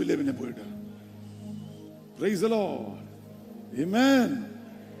പ്രാർത്ഥിച്ചൊന്നുമില്ലേ പിന്നെ പോയിട്ട്. Praise the Lord. Amen.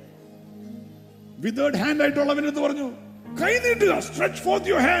 Withered hand ആയിട്ടുള്ളവനെടുത്ത് പറഞ്ഞു, കൈ നീട്ടുക. Stretch fourth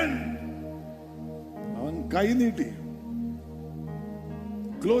your hand. അവൻ കൈ നീട്ടി.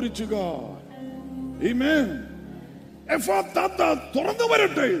 Glory to God. Amen. എഫാത്താ തുറന്നു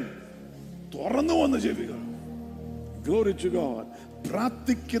വരട്ടെ. തുറന്നു വന്ന ചെവികൾ. Glory to God.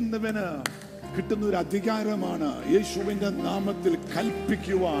 പ്രാർത്ഥിക്കുന്നവന് കിട്ടുന്ന ഒരു അധികാരമാണ് യേശുവിന്റെ നാമത്തിൽ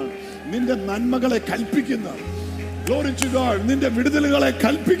കൽപ്പിക്കുവാൻ. നിന്റെ നന്മകളെ കൽപ്പിക്കുന്ന. Glory to God. നിന്റെ വിടുതലുകളെ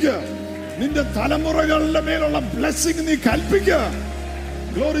കൽപ്പിക്കുക. നിന്റെ തലമുറകളുടെ മേലുള്ള ബ്ലെസ്സിംഗ് നീ കൽപ്പിക്കുക.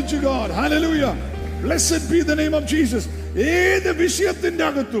 Glory to God. Hallelujah. Blessed be the name of Jesus. ഏത് വിഷയത്തിന്റെ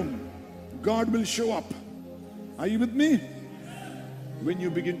അകത്തും God will show up. Are you with me? When you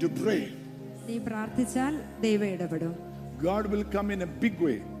begin to pray, നീ പ്രാർത്ഥിച്ചാൽ ദൈവം ഇടപെടും. God will come in a big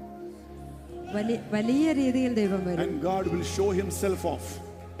way. വലിയ രീതിയിൽ ദൈവം വരും. And God will show himself off.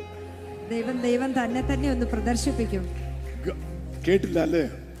 ദൈവം തന്നെ ഒന്ന് പ്രദർശിപ്പിക്കും. കേട്ടില്ല അല്ലേ?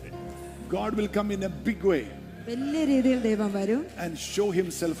 God will come in a big way. വലിയ രീതിയിൽ ദൈവം വരും. And show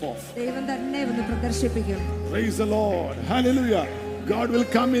himself off. ദൈവം തന്നെ ഒന്ന് പ്രദർശിപ്പിക്കും. Praise the Lord. Hallelujah. God will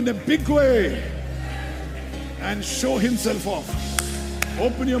come in a big way and show himself off.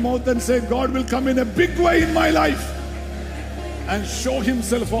 Open your mouth and say, God will come in a big way in my life. and show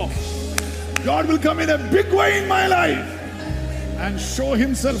himself off. God will come in a big way in my life and show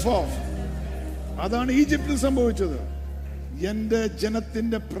himself off. അതാണ് ഈജിപ്തിൽ സംഭവിച്ചത്. എന്റെ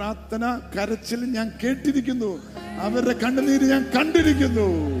ജനത്തിന്റെ പ്രാർത്ഥന, കരച്ചിൽ ഞാൻ കേട്ടിരിക്കുന്നു, അവരുടെ കണ്ണുനീര് ഞാൻ കണ്ടിരിക്കുന്നു.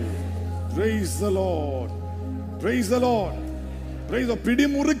 Praise the Lord. Praise the Lord. Praise the Lord.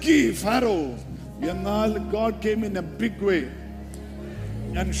 പിടിമുറുക്കി ഫാറോ. എന്നാൽ God came in a big way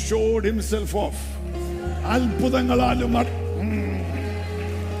and showed himself off. അത്ഭുതങ്ങളാലും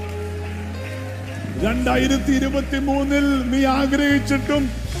 2023 നീ ആഗ്രഹിച്ചിട്ടും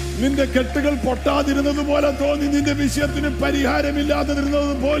നിന്റെ കെട്ടുകൾ പൊട്ടാതിരുന്നത് പോലെ തോന്നി, നിന്റെ വിഷയത്തിന്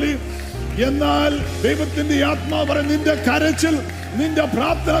പരിഹാരമില്ലാതിരുന്നത് പോലെ. എന്നാൽ ദൈവത്തിന്റെ ആത്മാവ് പറയും, നിന്റെ കരച്ചിൽ, നിന്റെ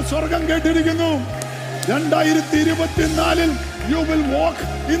പ്രാർത്ഥന സ്വർഗം കേട്ടിരിക്കുന്നു. 2024 you will walk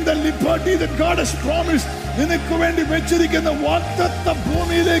in the liberty that God has promised. നിനക്ക് വേണ്ടി വെച്ചിരിക്കുന്ന വാഗ്ദത്ത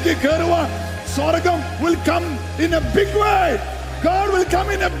ഭൂമിയിലേക്ക് കയറുവാൻ സ്വർഗം will come in a big way. God will come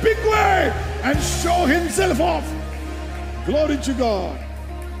in a big way and show himself off. Glory to God.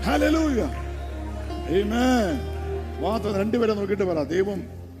 Hallelujah. Amen. വാദം രണ്ടുപേരെ നോക്കിയിട്ട് പറ, ദൈവം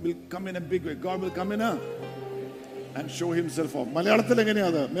will come in a big way. God will come in and show himself off. മലയാളത്തിൽ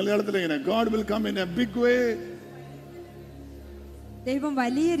എങ്ങനെയാണ്? മലയാളത്തിൽ എങ്ങനെ? God will come in a big way. ദൈവം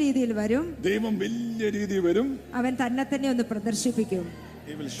വലിയ രീതിയിൽ വരും. ദൈവം വലിയ രീതിയിൽ വരും. അവൻ തന്നെ തന്നെ ഒന്ന് പ്രദർശിപ്പിക്കും.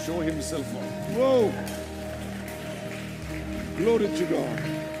 He will show himself off. Whoa. Glory to God.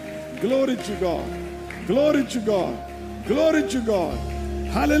 Glory to God. Glory to God. Glory to God.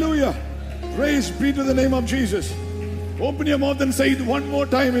 Hallelujah. Praise be to the name of Jesus. Open your mouth and say it one more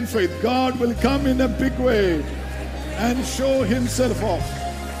time in faith. God will come in a big way and show himself off.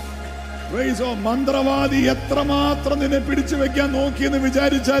 Praise God. മന്ത്രവാദി എത്രമാത്രം നിന്നെ പിടിച്ചു വെക്കാൻ നോക്കിയെന്ന്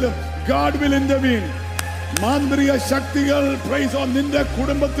വിചാരിച്ചാലും God will intervene. മാന്ത്രിക ശക്തികൾ praise God നിന്റെ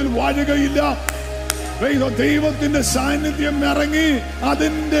കുടുംബത്തിൽ വാഴുകയില്ല. praise God ദൈവത്തിന്റെ സാന്നിധ്യം ഇറങ്ങി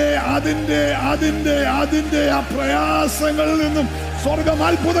അതിന്റെ ആ പ്രയാസങ്ങളിൽ നിന്നും സ്വർഗം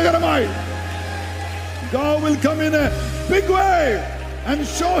അത്ഭുതകരമായി. God will come in a big way and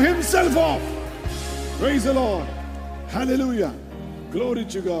show himself off. Praise the Lord. Hallelujah. Glory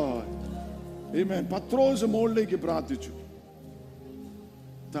to God. Amen. പത്രോസ് മുകളിലേക്ക് പ്രാർത്ഥിച്ചു,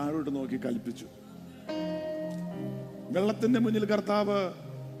 താഴോട്ട് നോക്കി കൽപ്പിച്ചു. വെള്ളത്തിന്റെ മുന്നിൽ കർത്താവ്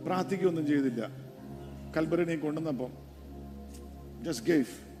പ്രാർത്ഥിക്കുകയൊന്നും ചെയ്തില്ല. കൽബറിനെ കൊണ്ടുവന്നപ്പം just gave.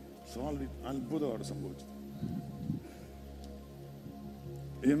 അത്ഭുതമാണ് സംഭവിച്ചത്.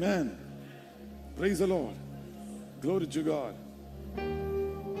 Amen. Praise the Lord. Glory to God.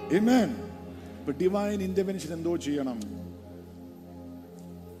 Amen. But divine intervention എന്തോ ചെയ്യണം?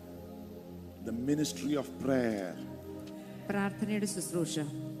 The ministry of prayer. പ്രാർത്ഥനയുടെ ശുശ്രൂഷ.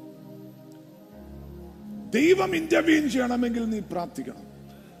 ദൈവം ഇന്റർവീൻ ചെയ്യണമെങ്കിൽ നീ പ്രാർത്ഥിക്കണം.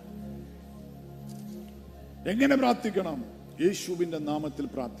 എങ്ങനെ പ്രാർത്ഥിക്കണം? യേശുവിന്റെ നാമത്തിൽ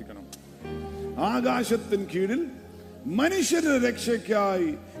പ്രാർത്ഥിക്കണം. ആകാശത്തിന് കീഴിൽ മനുഷ്യരുടെ രക്ഷയ്ക്കായി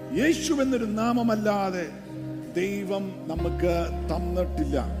യേശു എന്നൊരു നാമമല്ലാതെ ദൈവം നമുക്ക്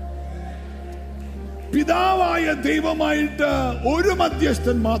തന്നിട്ടില്ല. പിതാവായ ദൈവമായിട്ട് ഒരു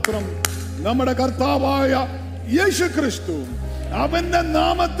മധ്യസ്ഥൻ മാത്രം, നമ്മുടെ കർത്താവായ യേശു ക്രിസ്തു. അവന്റെ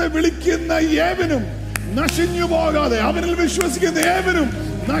നാമത്തെ വിളിക്കുന്ന ഏവനും നശിഞ്ഞു പോകാതെ, അവനിൽ വിശ്വസിക്കുന്ന ഏവനും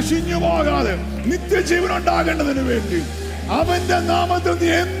നശിഞ്ഞു പോകാതെ നിത്യജീവൻ ഉണ്ടാകേണ്ടതിന് വേണ്ടി അവന്റെ നാമത്തിൽ നീ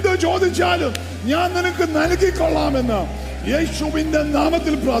എന്ത് ചോദിച്ചാലും ഞാൻ നിനക്ക് നൽകിക്കൊള്ളാമെന്ന് യേശുവിന്റെ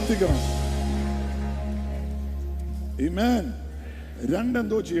നാമത്തിൽ പ്രാർത്ഥിക്കണം. Amen.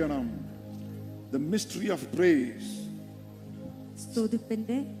 രണ്ടെന്തോ ചെയ്യണം? The mystery of praise.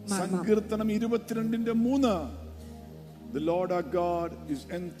 സ്തുതിപ്പിന്റെ സങ്കീർത്തനം 22:3. The Lord our God is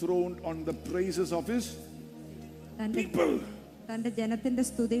enthroned on the praises of his people. തന്റെ ജനത്തിന്റെ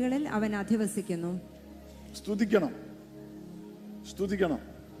സ്തുതികളിൽ അവൻ അധിവസിക്കുന്നു. സ്തുതിക്കണം, സ്തുതിക്കണം.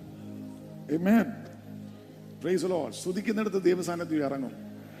 Amen. Praise the Lord. സ്തുതിക്കുന്നിടത്ത് ദൈവസാന്നിധ്യം ഇറങ്ങും.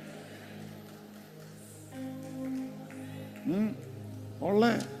 ഉള്ള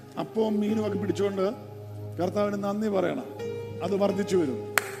അപ്പവും മീനും ഒക്കെ പിടിച്ചുകൊണ്ട് കർത്താവിന് നന്ദി പറയണം. അത് വർദ്ധിച്ചു വരും.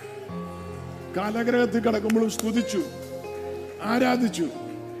 കാലഗ്രഹത്തിൽ കിടക്കുമ്പോഴും സ്തുതിച്ചു, ആരാധിച്ചു,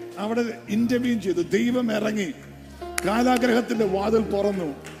 അവിടെ ഇന്റർവ്യൂ ചെയ്തു. ദൈവം ഇറങ്ങി കാലാഗ്രഹത്തിന്റെ വാതിൽ തുറന്നു.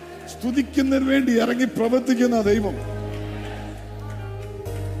 സ്തുതിക്കുന്നതിന് വേണ്ടി ഇറങ്ങി പ്രവർത്തിക്കുന്ന ദൈവം.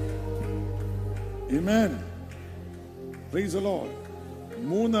 Amen. Praise the Lord.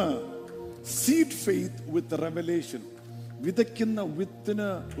 3, seed faith with revelation. വിതയ്ക്കുന്ന വിത്തിന്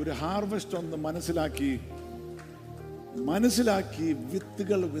ഒരു ഹാർവെസ്റ്റ് ഒന്ന് മനസ്സിലാക്കി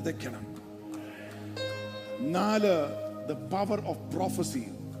വിത്തുകൾ വിതയ്ക്കണം. 4, the power of prophecy.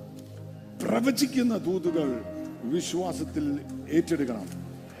 പ്രവചിക്കുന്ന ദൂതുകൾ വിശ്വാസത്തിൽ ഏറ്റെടുക്കണം.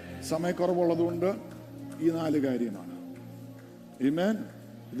 സമയക്കുറവുള്ളതുകൊണ്ട് ഈ 4 കാര്യമാണ്. Amen.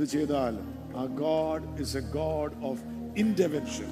 ഇത് ചെയ്താൽ our God is a God of intervention.